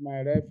 he is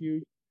my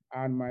refuge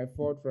and my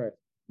fortress.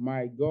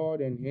 My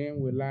God, in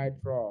him will I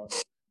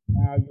trust.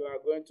 Now you are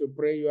going to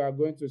pray. You are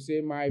going to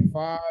say, my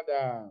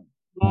Father,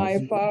 My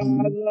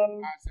Father,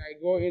 as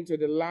I go into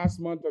the last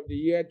month of the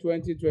year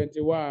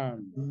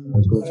 2021,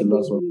 I go to the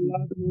last month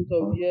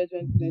of the year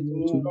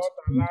 2021. not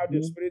allow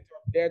the spirit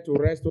of death to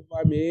rest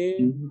over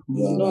me.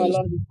 Do not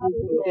allow the spirit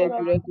of death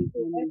to rest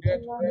upon me.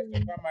 Death to rest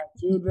over my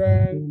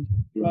children.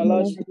 Do not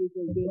allow the spirit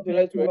of death to Death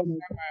rest to over enter my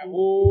my family.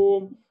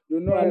 home. Do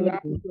Do not not allow allow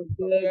the spirit of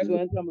death death to to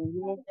enter my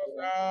home.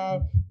 us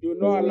out. Do Do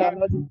not not allow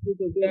allow the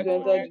spirit of death death to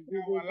to enter enter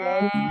Jesus' our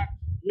life. land.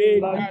 Do not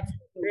Make allow the that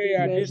spirit of death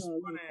prayer to this enter our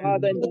life. morning.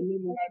 Father, in the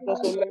name of Jesus,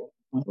 O Lord.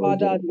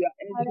 Father, as we are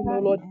entering, O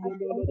Lord,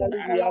 Lord, that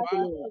we ask, O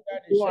Lord. Under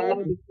the Don't allow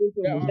shadow the spirit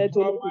of of the death,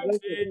 O Lord, to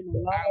rest Almighty, upon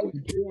my I life. will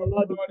say Don't of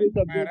allow the the Lord is spirit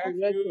of my death to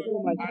rest refuge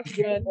upon my and my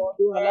children.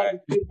 Don't allow fortress. the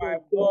spirit My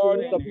of death to God,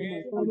 rest in upon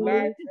my him will family.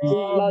 I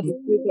Don't allow trust. the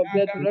spirit of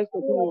death to Gather rest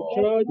upon our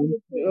church.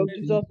 Of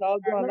Jesus'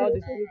 house, don't allow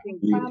the spirit of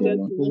death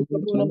to rest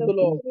upon us, O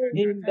Lord.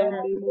 In the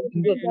name of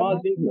Jesus,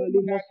 Malika,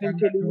 Limo,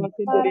 Sinteli,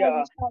 Masinderia.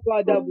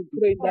 Father, we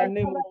pray in the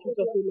name of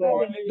Jesus, O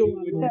Lord. Surely he Don't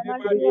will allow the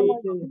deliver spirit of thee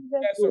from death the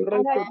snares to of the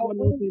rest fowler upon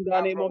us in the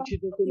and name from of the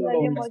Jesus, O noisome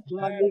Lord. pestilence.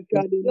 Malika,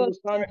 Limo, Surely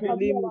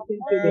Santeli,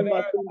 Sinteli, feathers,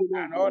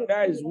 Masinderia. and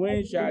under his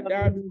wings In shall the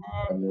thou name of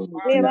trust. Jesus.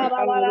 Father,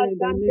 Father, in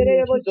the name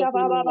of Jesus, O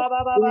Lord.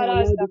 Don't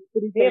allow the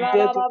spirit of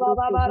death to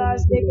rest upon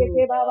us, O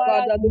Lord.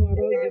 Father, don't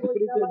allow the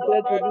spirit of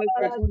death to rest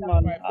upon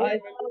our my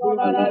life. family, Don't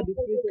allow the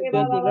spirit of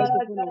death to rest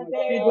upon our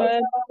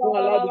children. Don't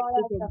allow the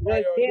spirit of by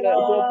your death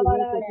to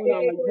rest joy, upon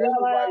our rest youth.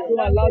 over your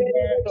Don't allow the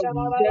children. spirit of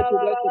death to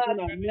rest upon In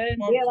our the men.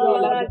 name of Don't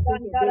allow the Jesus.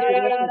 spirit of death to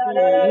rest In upon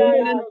our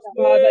women. Jesus'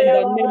 Father, in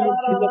the name, we name of have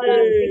Jesus, O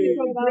Lord. Spirit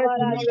of prayed. death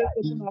will not rest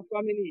upon our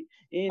family.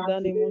 In the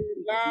name of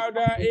Jesus.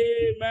 Louder,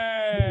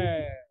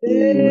 amen.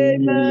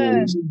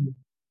 Amen.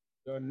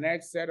 Your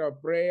next set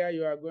of prayer,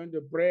 you are going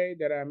to pray.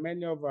 There are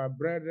many of our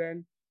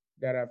brethren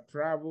that have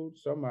traveled.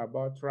 Some are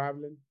about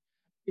traveling.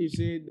 You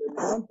see, the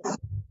month of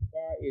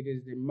October, it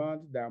is the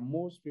month that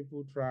most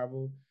people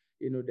travel.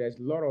 You know, there's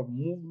a lot of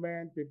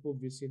movement. People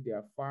visit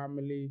their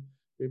family.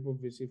 People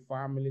visit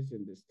families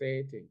in the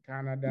States, in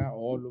Canada,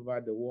 all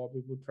over the world.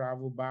 People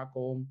travel back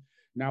home.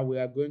 Now we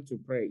are going to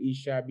pray. It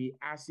shall be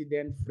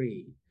accident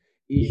free.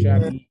 It shall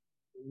be,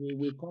 we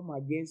will come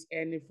against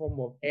any form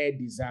of air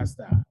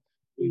disaster.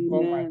 We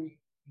come Amen. against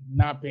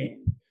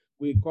kidnapping.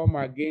 We come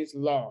against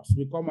loss.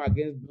 We come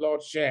against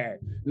bloodshed.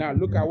 Now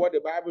look at what the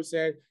Bible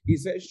said. He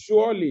said,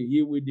 surely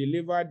he will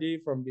deliver thee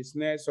from the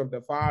snares of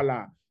the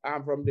fowler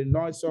and from the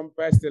noisome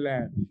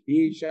pestilence.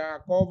 He shall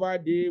cover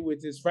thee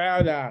with his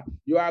feather.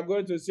 You are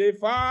going to say,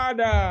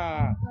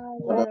 Father,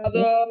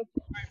 Father,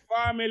 my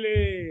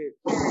family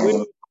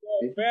with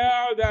your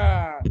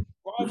feather.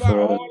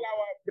 Cover all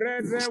our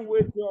brethren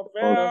with your of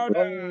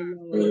feather.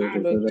 all our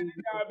As brothers many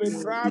that have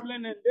been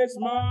traveling in this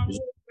month,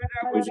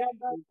 whether within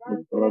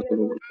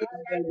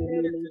Father, in the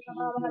name of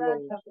Jesus, O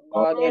Lord.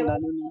 Father, in abroad, the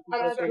name of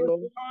Jesus, O outside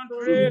Lord. the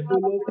We country,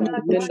 follow for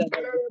agenda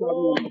that is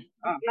traveling.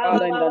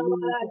 Father, in the name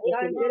of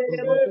Jesus, O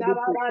Lord. Father,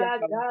 protect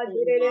our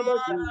family.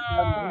 In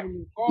the Father, name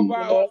of Jesus,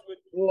 cover O us Lord. with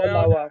your All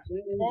feather. our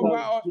friends, Cover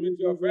our us with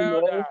your believers, O feather.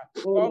 Lord.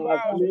 All Cover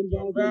our us with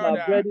your members, all our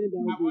feather. brethren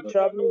that I will be want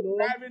to know traveling, Lord.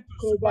 driving to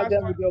Cover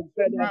them superstore with is your also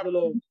feathers, O traveling.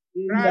 Lord.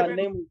 In the Driving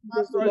to name of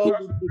Jesus, O superstore is Lord,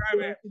 we also declare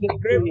driving. accident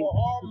Pray for free.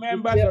 all We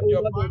members declare, of O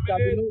your Lord, there shall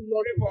be family. no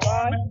loss Pray of for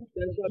all life. members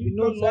There of shall be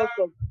no Jesus' loss house.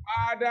 of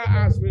Father,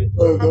 as we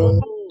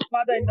travel,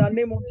 Father, in the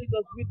name of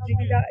Jesus, we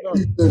declare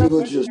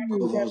Jesus,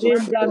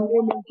 in the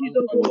name of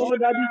Jesus, your O Lord,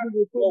 that children, you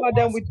will your cover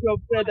them words with your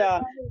feather.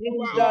 over In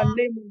the us,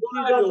 name of so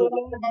that Jesus, you O will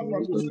Lord, cover you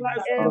from will the cover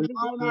snares of the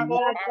everyone, O fowler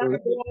Lord, and from the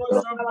across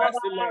noisome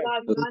pestilence.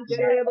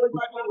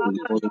 Cover them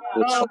with your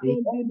feather. from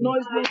the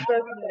noisome Protect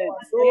pestilence.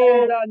 our In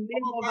soul. the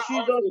name of Cover us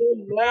Jesus, with O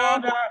your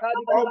Lord, feather. that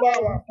you Cover cover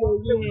us our with your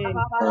family with wings,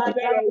 your with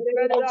feather. your Cover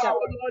feather, O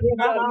our Lord, in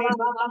the children with name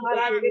your of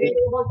Jesus, O feather. Lord.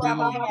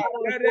 Cover all Malika, our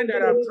brethren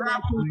that have Sendele,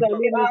 traveled with Masinta,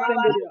 your Limo, feather.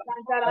 Sendelia.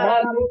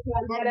 Father, Malika,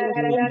 come Limo, to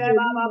meet Sente, them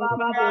Limo,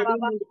 Sente, where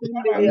Limo, we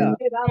come Sendelia.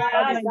 against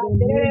Father, sickness, in the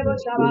name of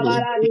Jesus,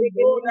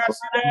 O road Lord,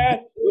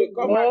 accident. We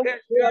come Lord,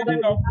 against Father,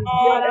 shedding we of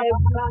declare blood.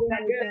 every We form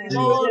come of against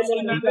disease, oh loss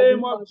Lord, in there the shall be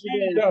name no of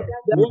accident. Jesus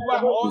There over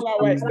shall be all no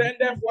our accident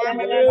extended in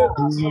the family. name.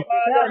 Father, in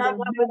Travel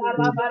the name of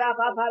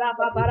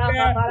Jesus,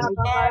 there.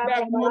 Father,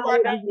 family, cover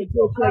Lord, them you will with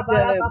your protect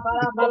feather. them.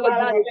 Cover Lord,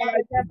 you our will life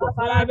fight with for your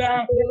them. feather.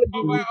 Lord,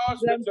 you Cover will see us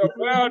with them your through.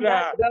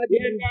 feather. Daddy,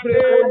 In we the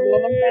pray, oh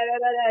Lord, name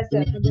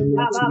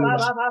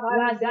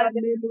in the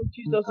name of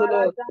Jesus, O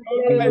Lord.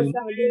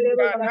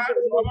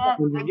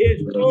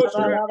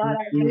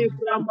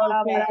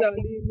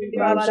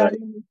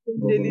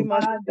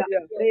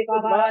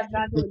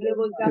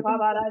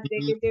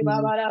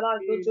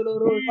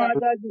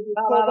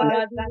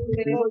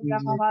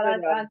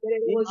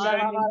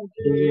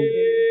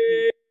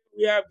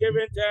 We have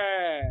given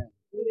time.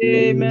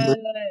 Amen.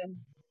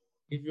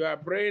 If you are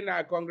praying,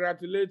 I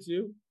congratulate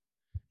you.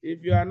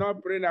 If you are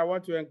not praying, I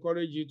want to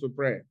encourage you to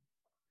pray.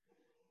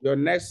 Your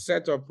next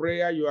set of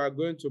prayer, you are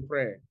going to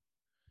pray.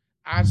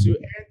 As you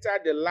enter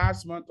the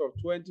last month of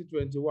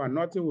 2021,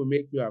 nothing will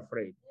make you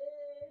afraid.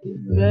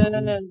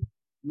 Amen.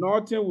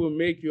 Nothing will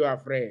make you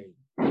afraid.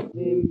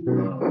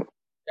 Amen.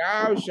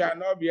 Thou shalt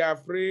not be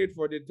afraid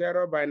for the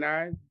terror by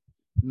night,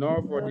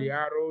 nor for the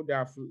arrow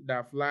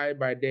that fly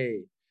by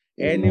day.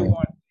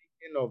 Anyone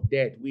thinking of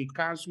death, we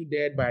cancel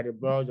death by the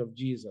blood of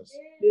Jesus.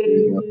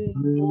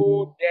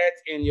 No death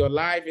in your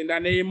life in the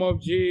name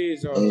of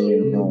Jesus.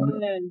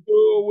 Amen.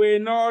 You will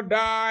not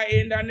die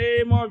in the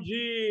name of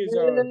Jesus.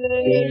 I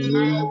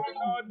will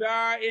not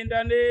die in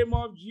the name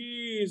of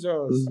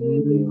Jesus.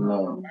 The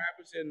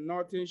Bible says,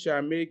 nothing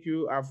shall make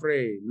you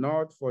afraid,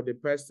 not for the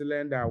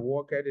pestilence that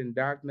walketh in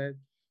darkness,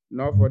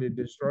 not for the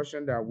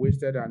destruction that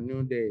wasted at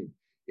noonday.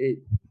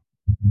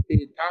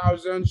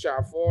 1,000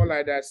 shall fall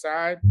at thy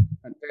side,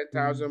 and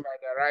 10,000 by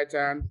the right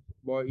hand,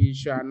 but it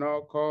shall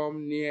not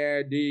come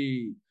near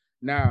thee.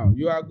 Now,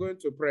 you are going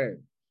to pray.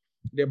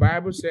 The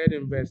Bible said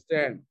in verse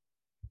 10,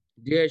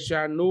 there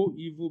shall no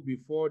evil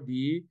befall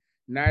thee,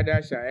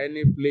 neither shall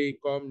any plague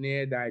come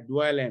near thy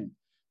dwelling.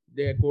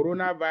 The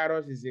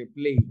coronavirus is a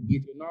plague.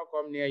 It will not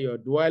come near your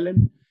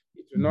dwelling.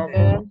 It will not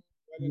come near the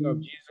dwelling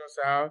of Jesus'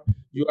 house.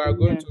 You are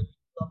going to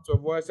lift up your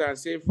voice and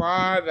say,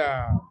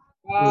 Father,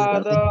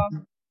 Father,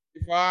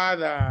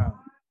 Father,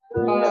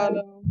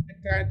 Father,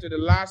 enter into the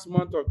last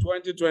month of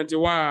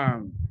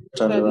 2021.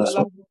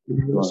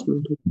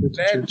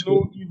 Let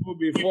no evil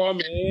befall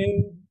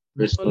me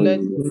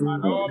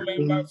and all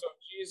members of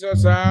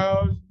Jesus'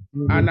 house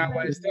and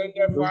our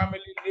extended family.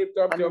 Lift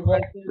up your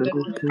voice.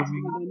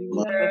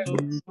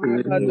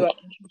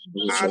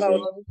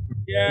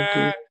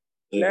 Yeah,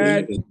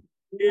 let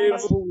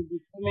evil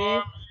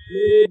befall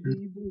me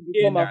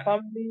before my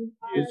family,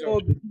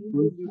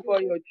 before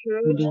your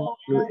church,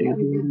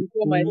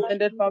 before my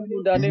extended family,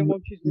 in the name of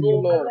Jesus,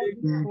 Lord.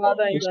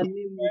 Father, in the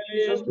name of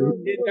Jesus,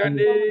 in the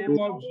name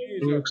of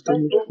Jesus.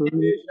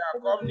 Nobody shall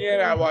come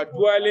near our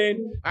dwelling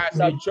as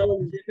a church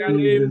in the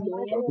name of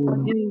Jesus.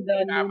 In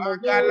the name of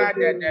Abagala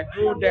de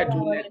do de to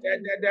ne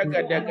de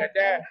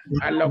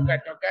and look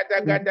at Father,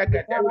 in the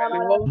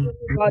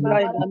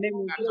name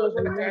of Jesus,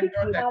 we want to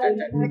pray that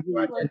any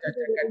evil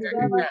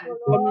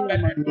before me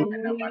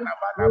and my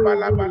family,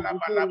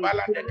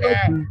 no evil before your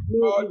church,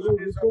 no Lord evil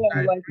Jesus, before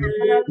I our pray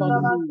extended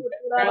family.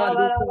 that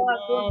Father,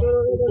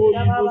 no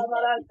evil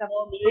shall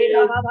befall me.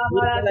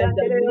 in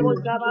the name of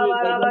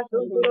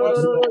Jesus, the Lord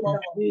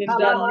shall be in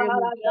the name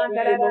of Jesus,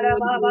 the Lord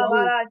evil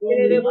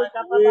will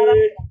before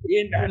me.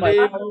 In the For my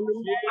name of family,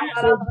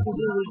 Jesus.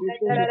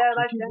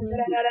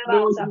 no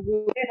evil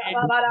will before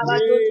my children,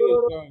 no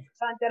evil. In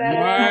Jesus'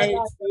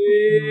 mighty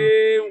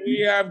name, we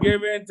have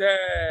given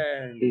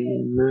thanks.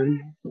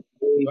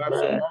 You have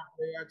some more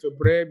prayer to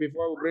pray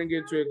before we bring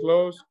it to a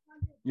close.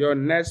 Your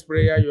next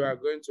prayer you are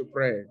going to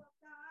pray.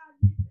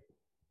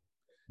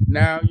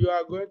 Now you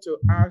are going to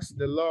ask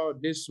the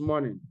Lord this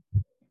morning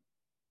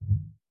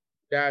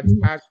that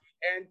as we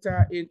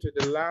enter into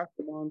the last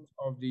month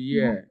of the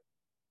year,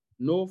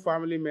 no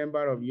family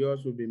member of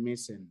yours will be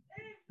missing.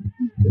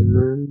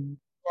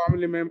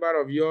 Family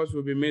member of yours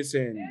will be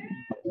missing.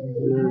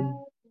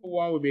 No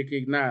one will be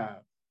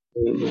kidnapped.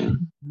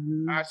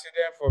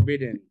 Accident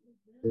forbidden.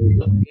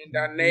 In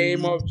the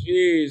name of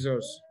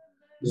Jesus.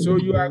 So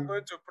you are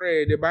going to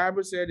pray. The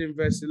Bible said in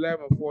verse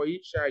 11, for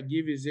he shall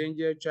give his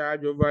angel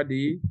charge over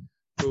thee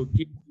to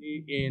keep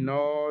thee in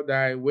all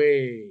thy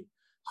way.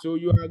 So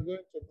you are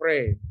going to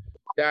pray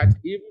that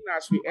even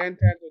as we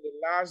enter into the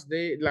last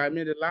day,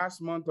 the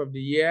last month of the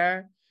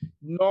year,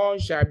 none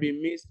shall be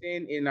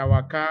missing in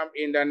our camp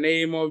in the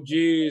name of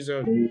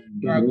Jesus.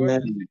 You are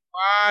going to say,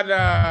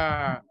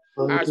 Father,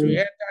 as we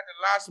enter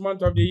the last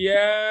month of the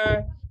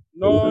year,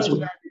 none shall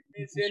be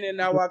missing in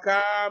our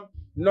camp.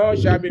 None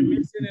shall be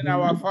missing in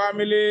our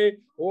family.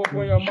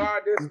 Open your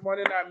mouth this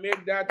morning and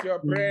make that your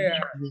prayer.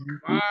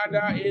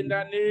 Father, in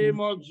the name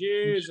of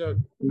Jesus,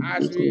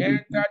 as we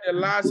enter the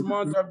last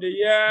month of the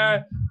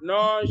year,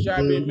 none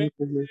shall be missing.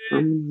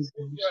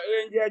 Your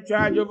angel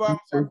charge over us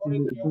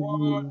according to your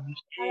word.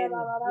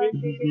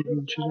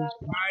 In Jesus'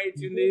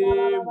 mighty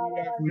name, we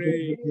are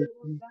praying.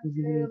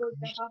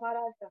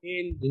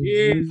 In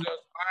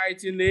Jesus'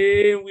 mighty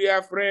name, we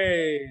are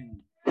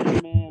praying.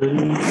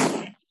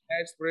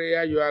 Next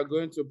prayer you are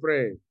going to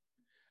pray.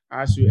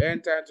 As you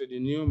enter into the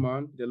new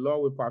month, the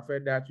Lord will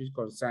perfect that which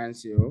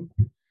concerns you.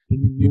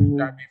 You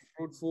shall be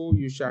fruitful.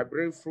 You shall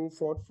bring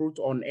forth fruit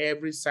on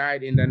every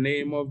side in the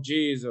name of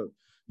Jesus.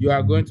 You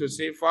are going to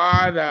say,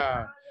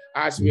 Father,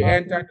 as we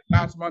enter the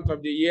last month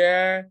of the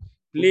year,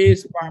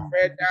 Please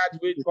perfect that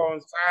which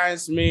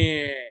concerns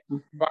me.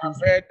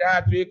 Perfect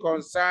that which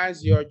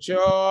concerns your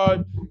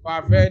church.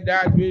 Perfect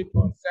that which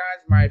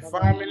concerns my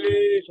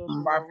family.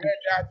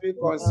 Perfect that which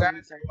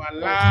concerns our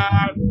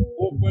land.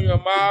 Open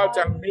your mouth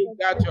and make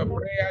that your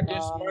prayer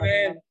this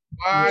morning.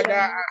 Father,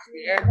 as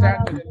we enter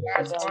into the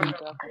last month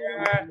of the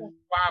year,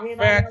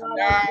 perfect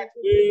that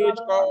which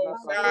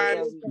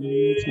concerns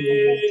me.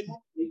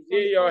 Is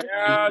in your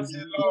hands,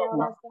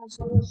 Lord.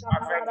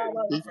 Perfect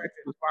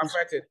it,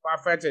 perfect it,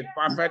 perfect it,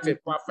 perfect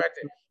it, perfect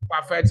it,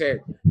 perfect it.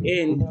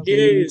 In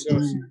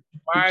Jesus'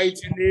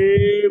 mighty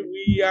name,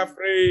 we are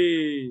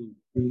free.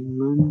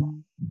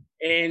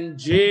 In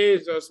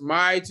Jesus'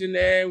 mighty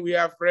name, we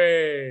are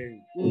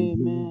free.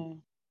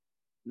 Amen.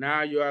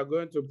 Now you are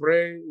going to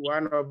pray.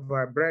 One of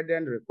our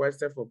brethren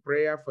requested for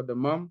prayer for the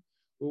mom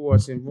who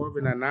was involved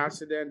in an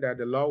accident that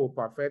the Lord will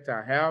perfect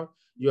her health.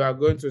 You are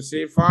going to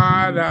say,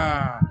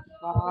 Father,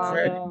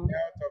 perfect the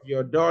health of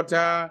your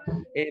daughter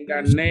in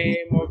the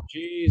name of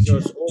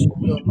Jesus.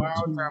 Open your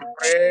mouth and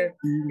pray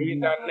in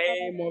the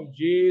name of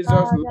Jesus,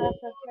 Lord.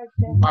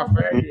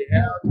 Perfect the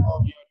health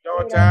of your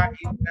daughter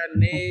in the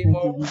name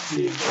of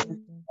Jesus.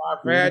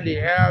 Perfect the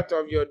health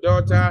of your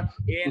daughter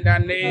in the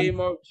name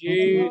of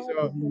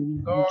Jesus.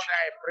 Lord,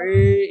 I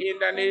pray in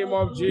the name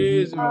of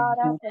Jesus.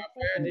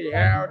 Perfect the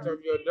health of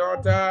your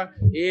daughter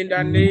in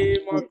the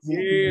name of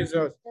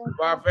Jesus.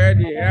 Perfect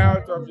the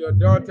health of your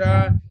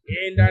daughter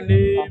in the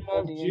name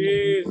of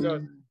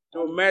Jesus.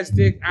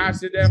 Domestic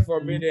accident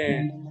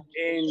forbidden.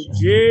 In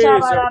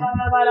Jesus' name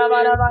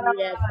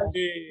we are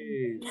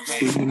free.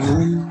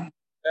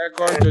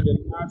 Second to the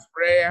last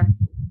prayer,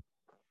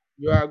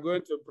 you are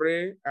going to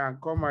pray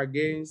and come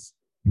against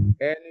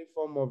any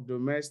form of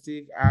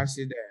domestic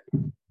accident.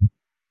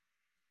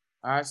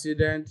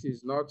 Accident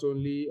is not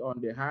only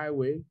on the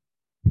highway.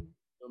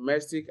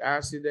 Domestic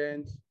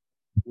accident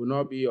will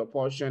not be your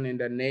portion in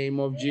the name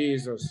of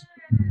Jesus.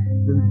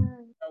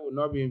 I will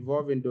not be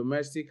involved in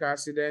domestic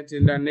accident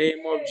in the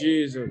name of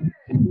Jesus.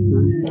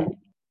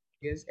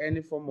 Against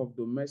any form of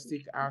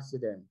domestic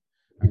accident.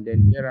 And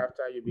then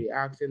thereafter, you'll be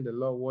asking the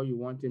Lord what you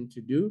want him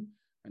to do.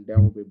 And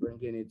then we'll be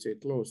bringing it to a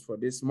close for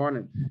this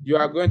morning. You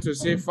are going to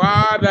say,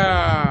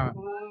 Father,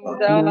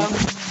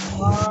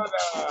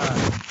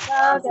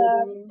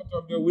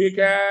 of the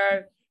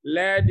wicked,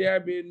 let there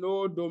be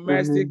no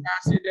domestic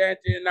accident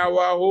in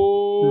our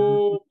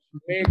home.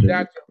 Make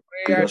that your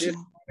prayer this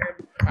morning.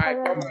 I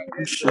come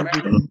against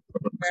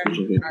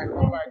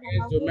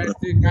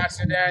domestic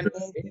accident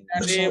in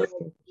the name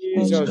of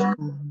Jesus.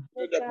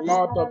 To the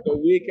plot of the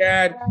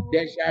wicked,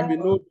 there shall be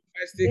no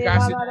domestic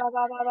accident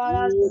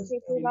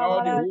in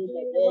all the home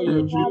of all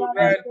your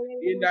children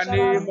in the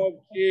name of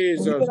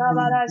Jesus. Jesus'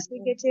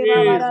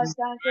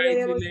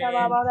 mighty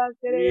name,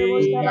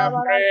 we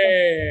are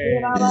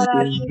praying.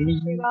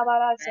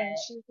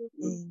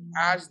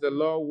 Ask the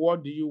Lord,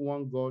 what do you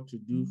want God to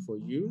do for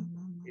you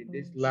in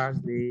this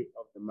last day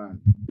of the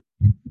month?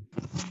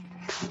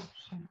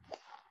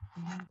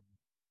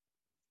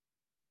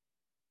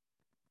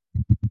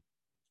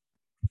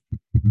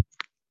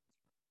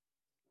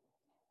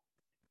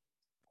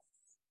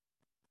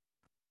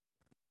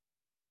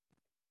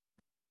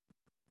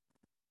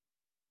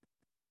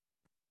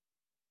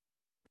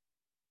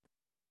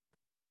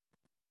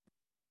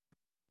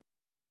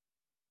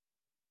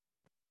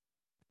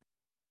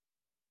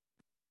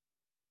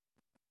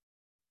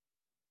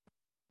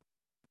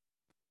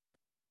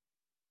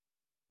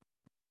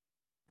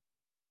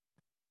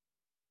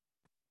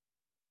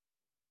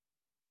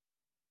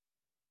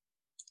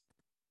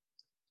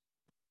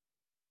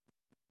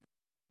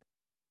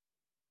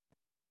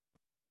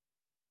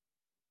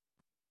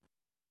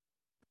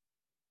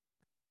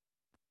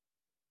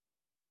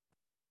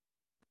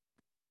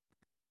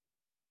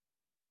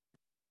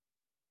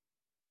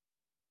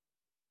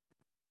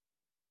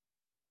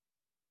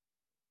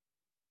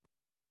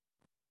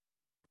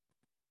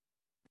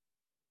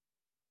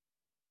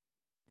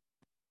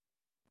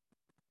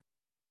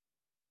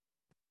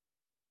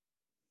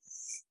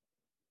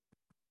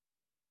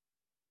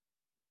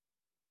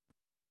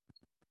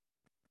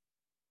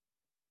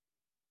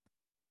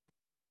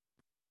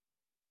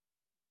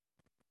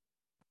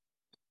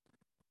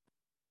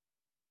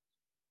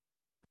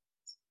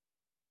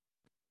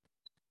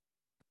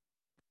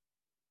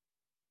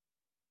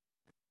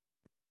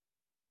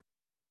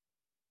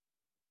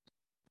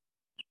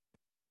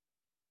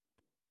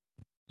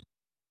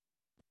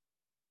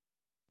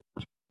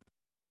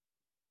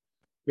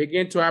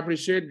 Begin to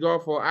appreciate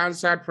God for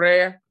answered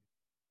prayer.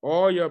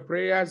 All your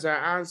prayers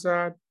are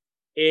answered.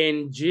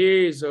 In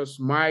Jesus'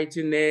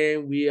 mighty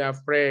name, we are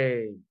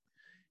praying.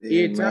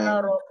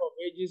 Eternal Rock of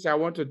Ages, I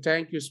want to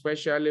thank you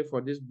specially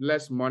for this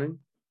blessed morning.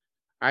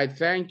 I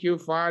thank you,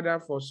 Father,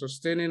 for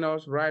sustaining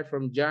us right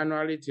from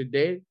January to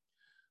today.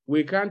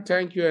 We can't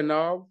thank you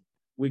enough.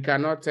 We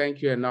cannot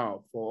thank you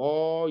enough for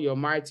all your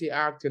mighty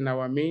act in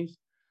our midst,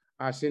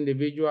 as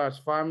individuals, as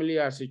family,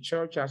 as a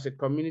church, as a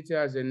community,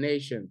 as a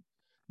nation.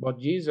 But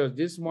Jesus,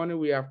 this morning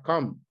we have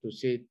come to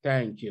say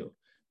thank you.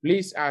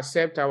 Please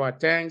accept our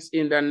thanks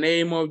in the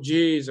name of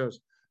Jesus.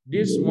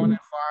 This morning,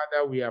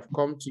 Father, we have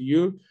come to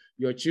you.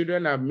 Your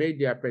children have made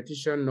their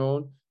petition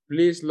known.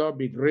 Please, Lord,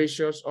 be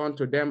gracious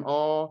unto them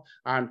all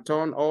and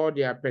turn all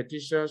their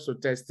petitions to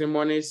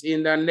testimonies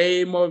in the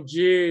name of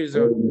Jesus.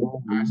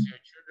 As your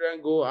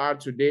children go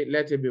out today,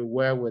 let it be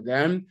well with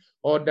them.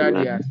 Order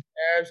their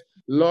steps.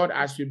 Lord,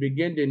 as we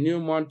begin the new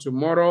month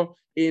tomorrow,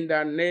 in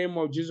the name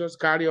of Jesus,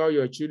 carry all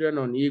your children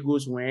on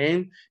eagle's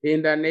wing.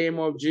 In the name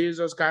of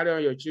Jesus, carry all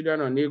your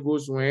children on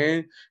eagle's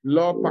wing.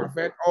 Lord,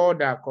 perfect all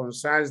that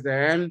concerns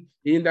them.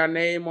 In the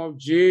name of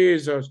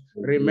Jesus,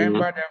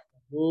 remember them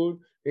for good.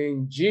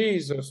 In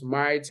Jesus'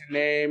 mighty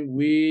name,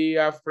 we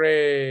are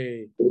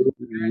prayed.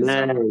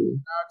 Shout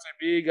a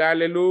big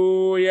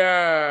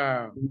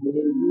hallelujah.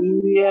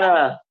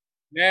 Hallelujah.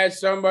 Let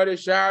somebody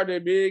shout a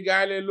big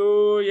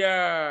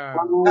hallelujah.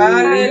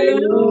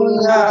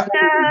 Hallelujah.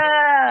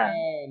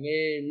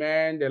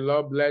 Amen. The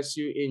Lord bless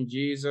you in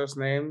Jesus'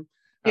 name.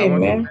 I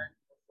want to thank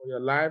you for your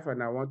life,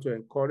 and I want to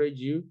encourage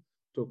you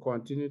to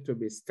continue to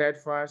be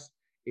steadfast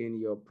in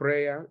your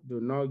prayer. Do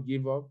not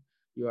give up.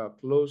 You are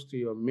close to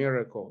your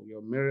miracle.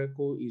 Your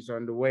miracle is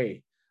on the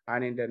way.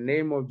 And in the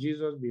name of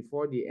Jesus,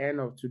 before the end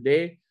of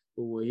today,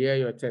 we will hear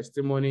your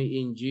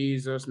testimony in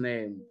Jesus'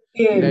 name.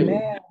 Amen.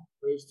 Let's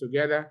praise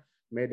together.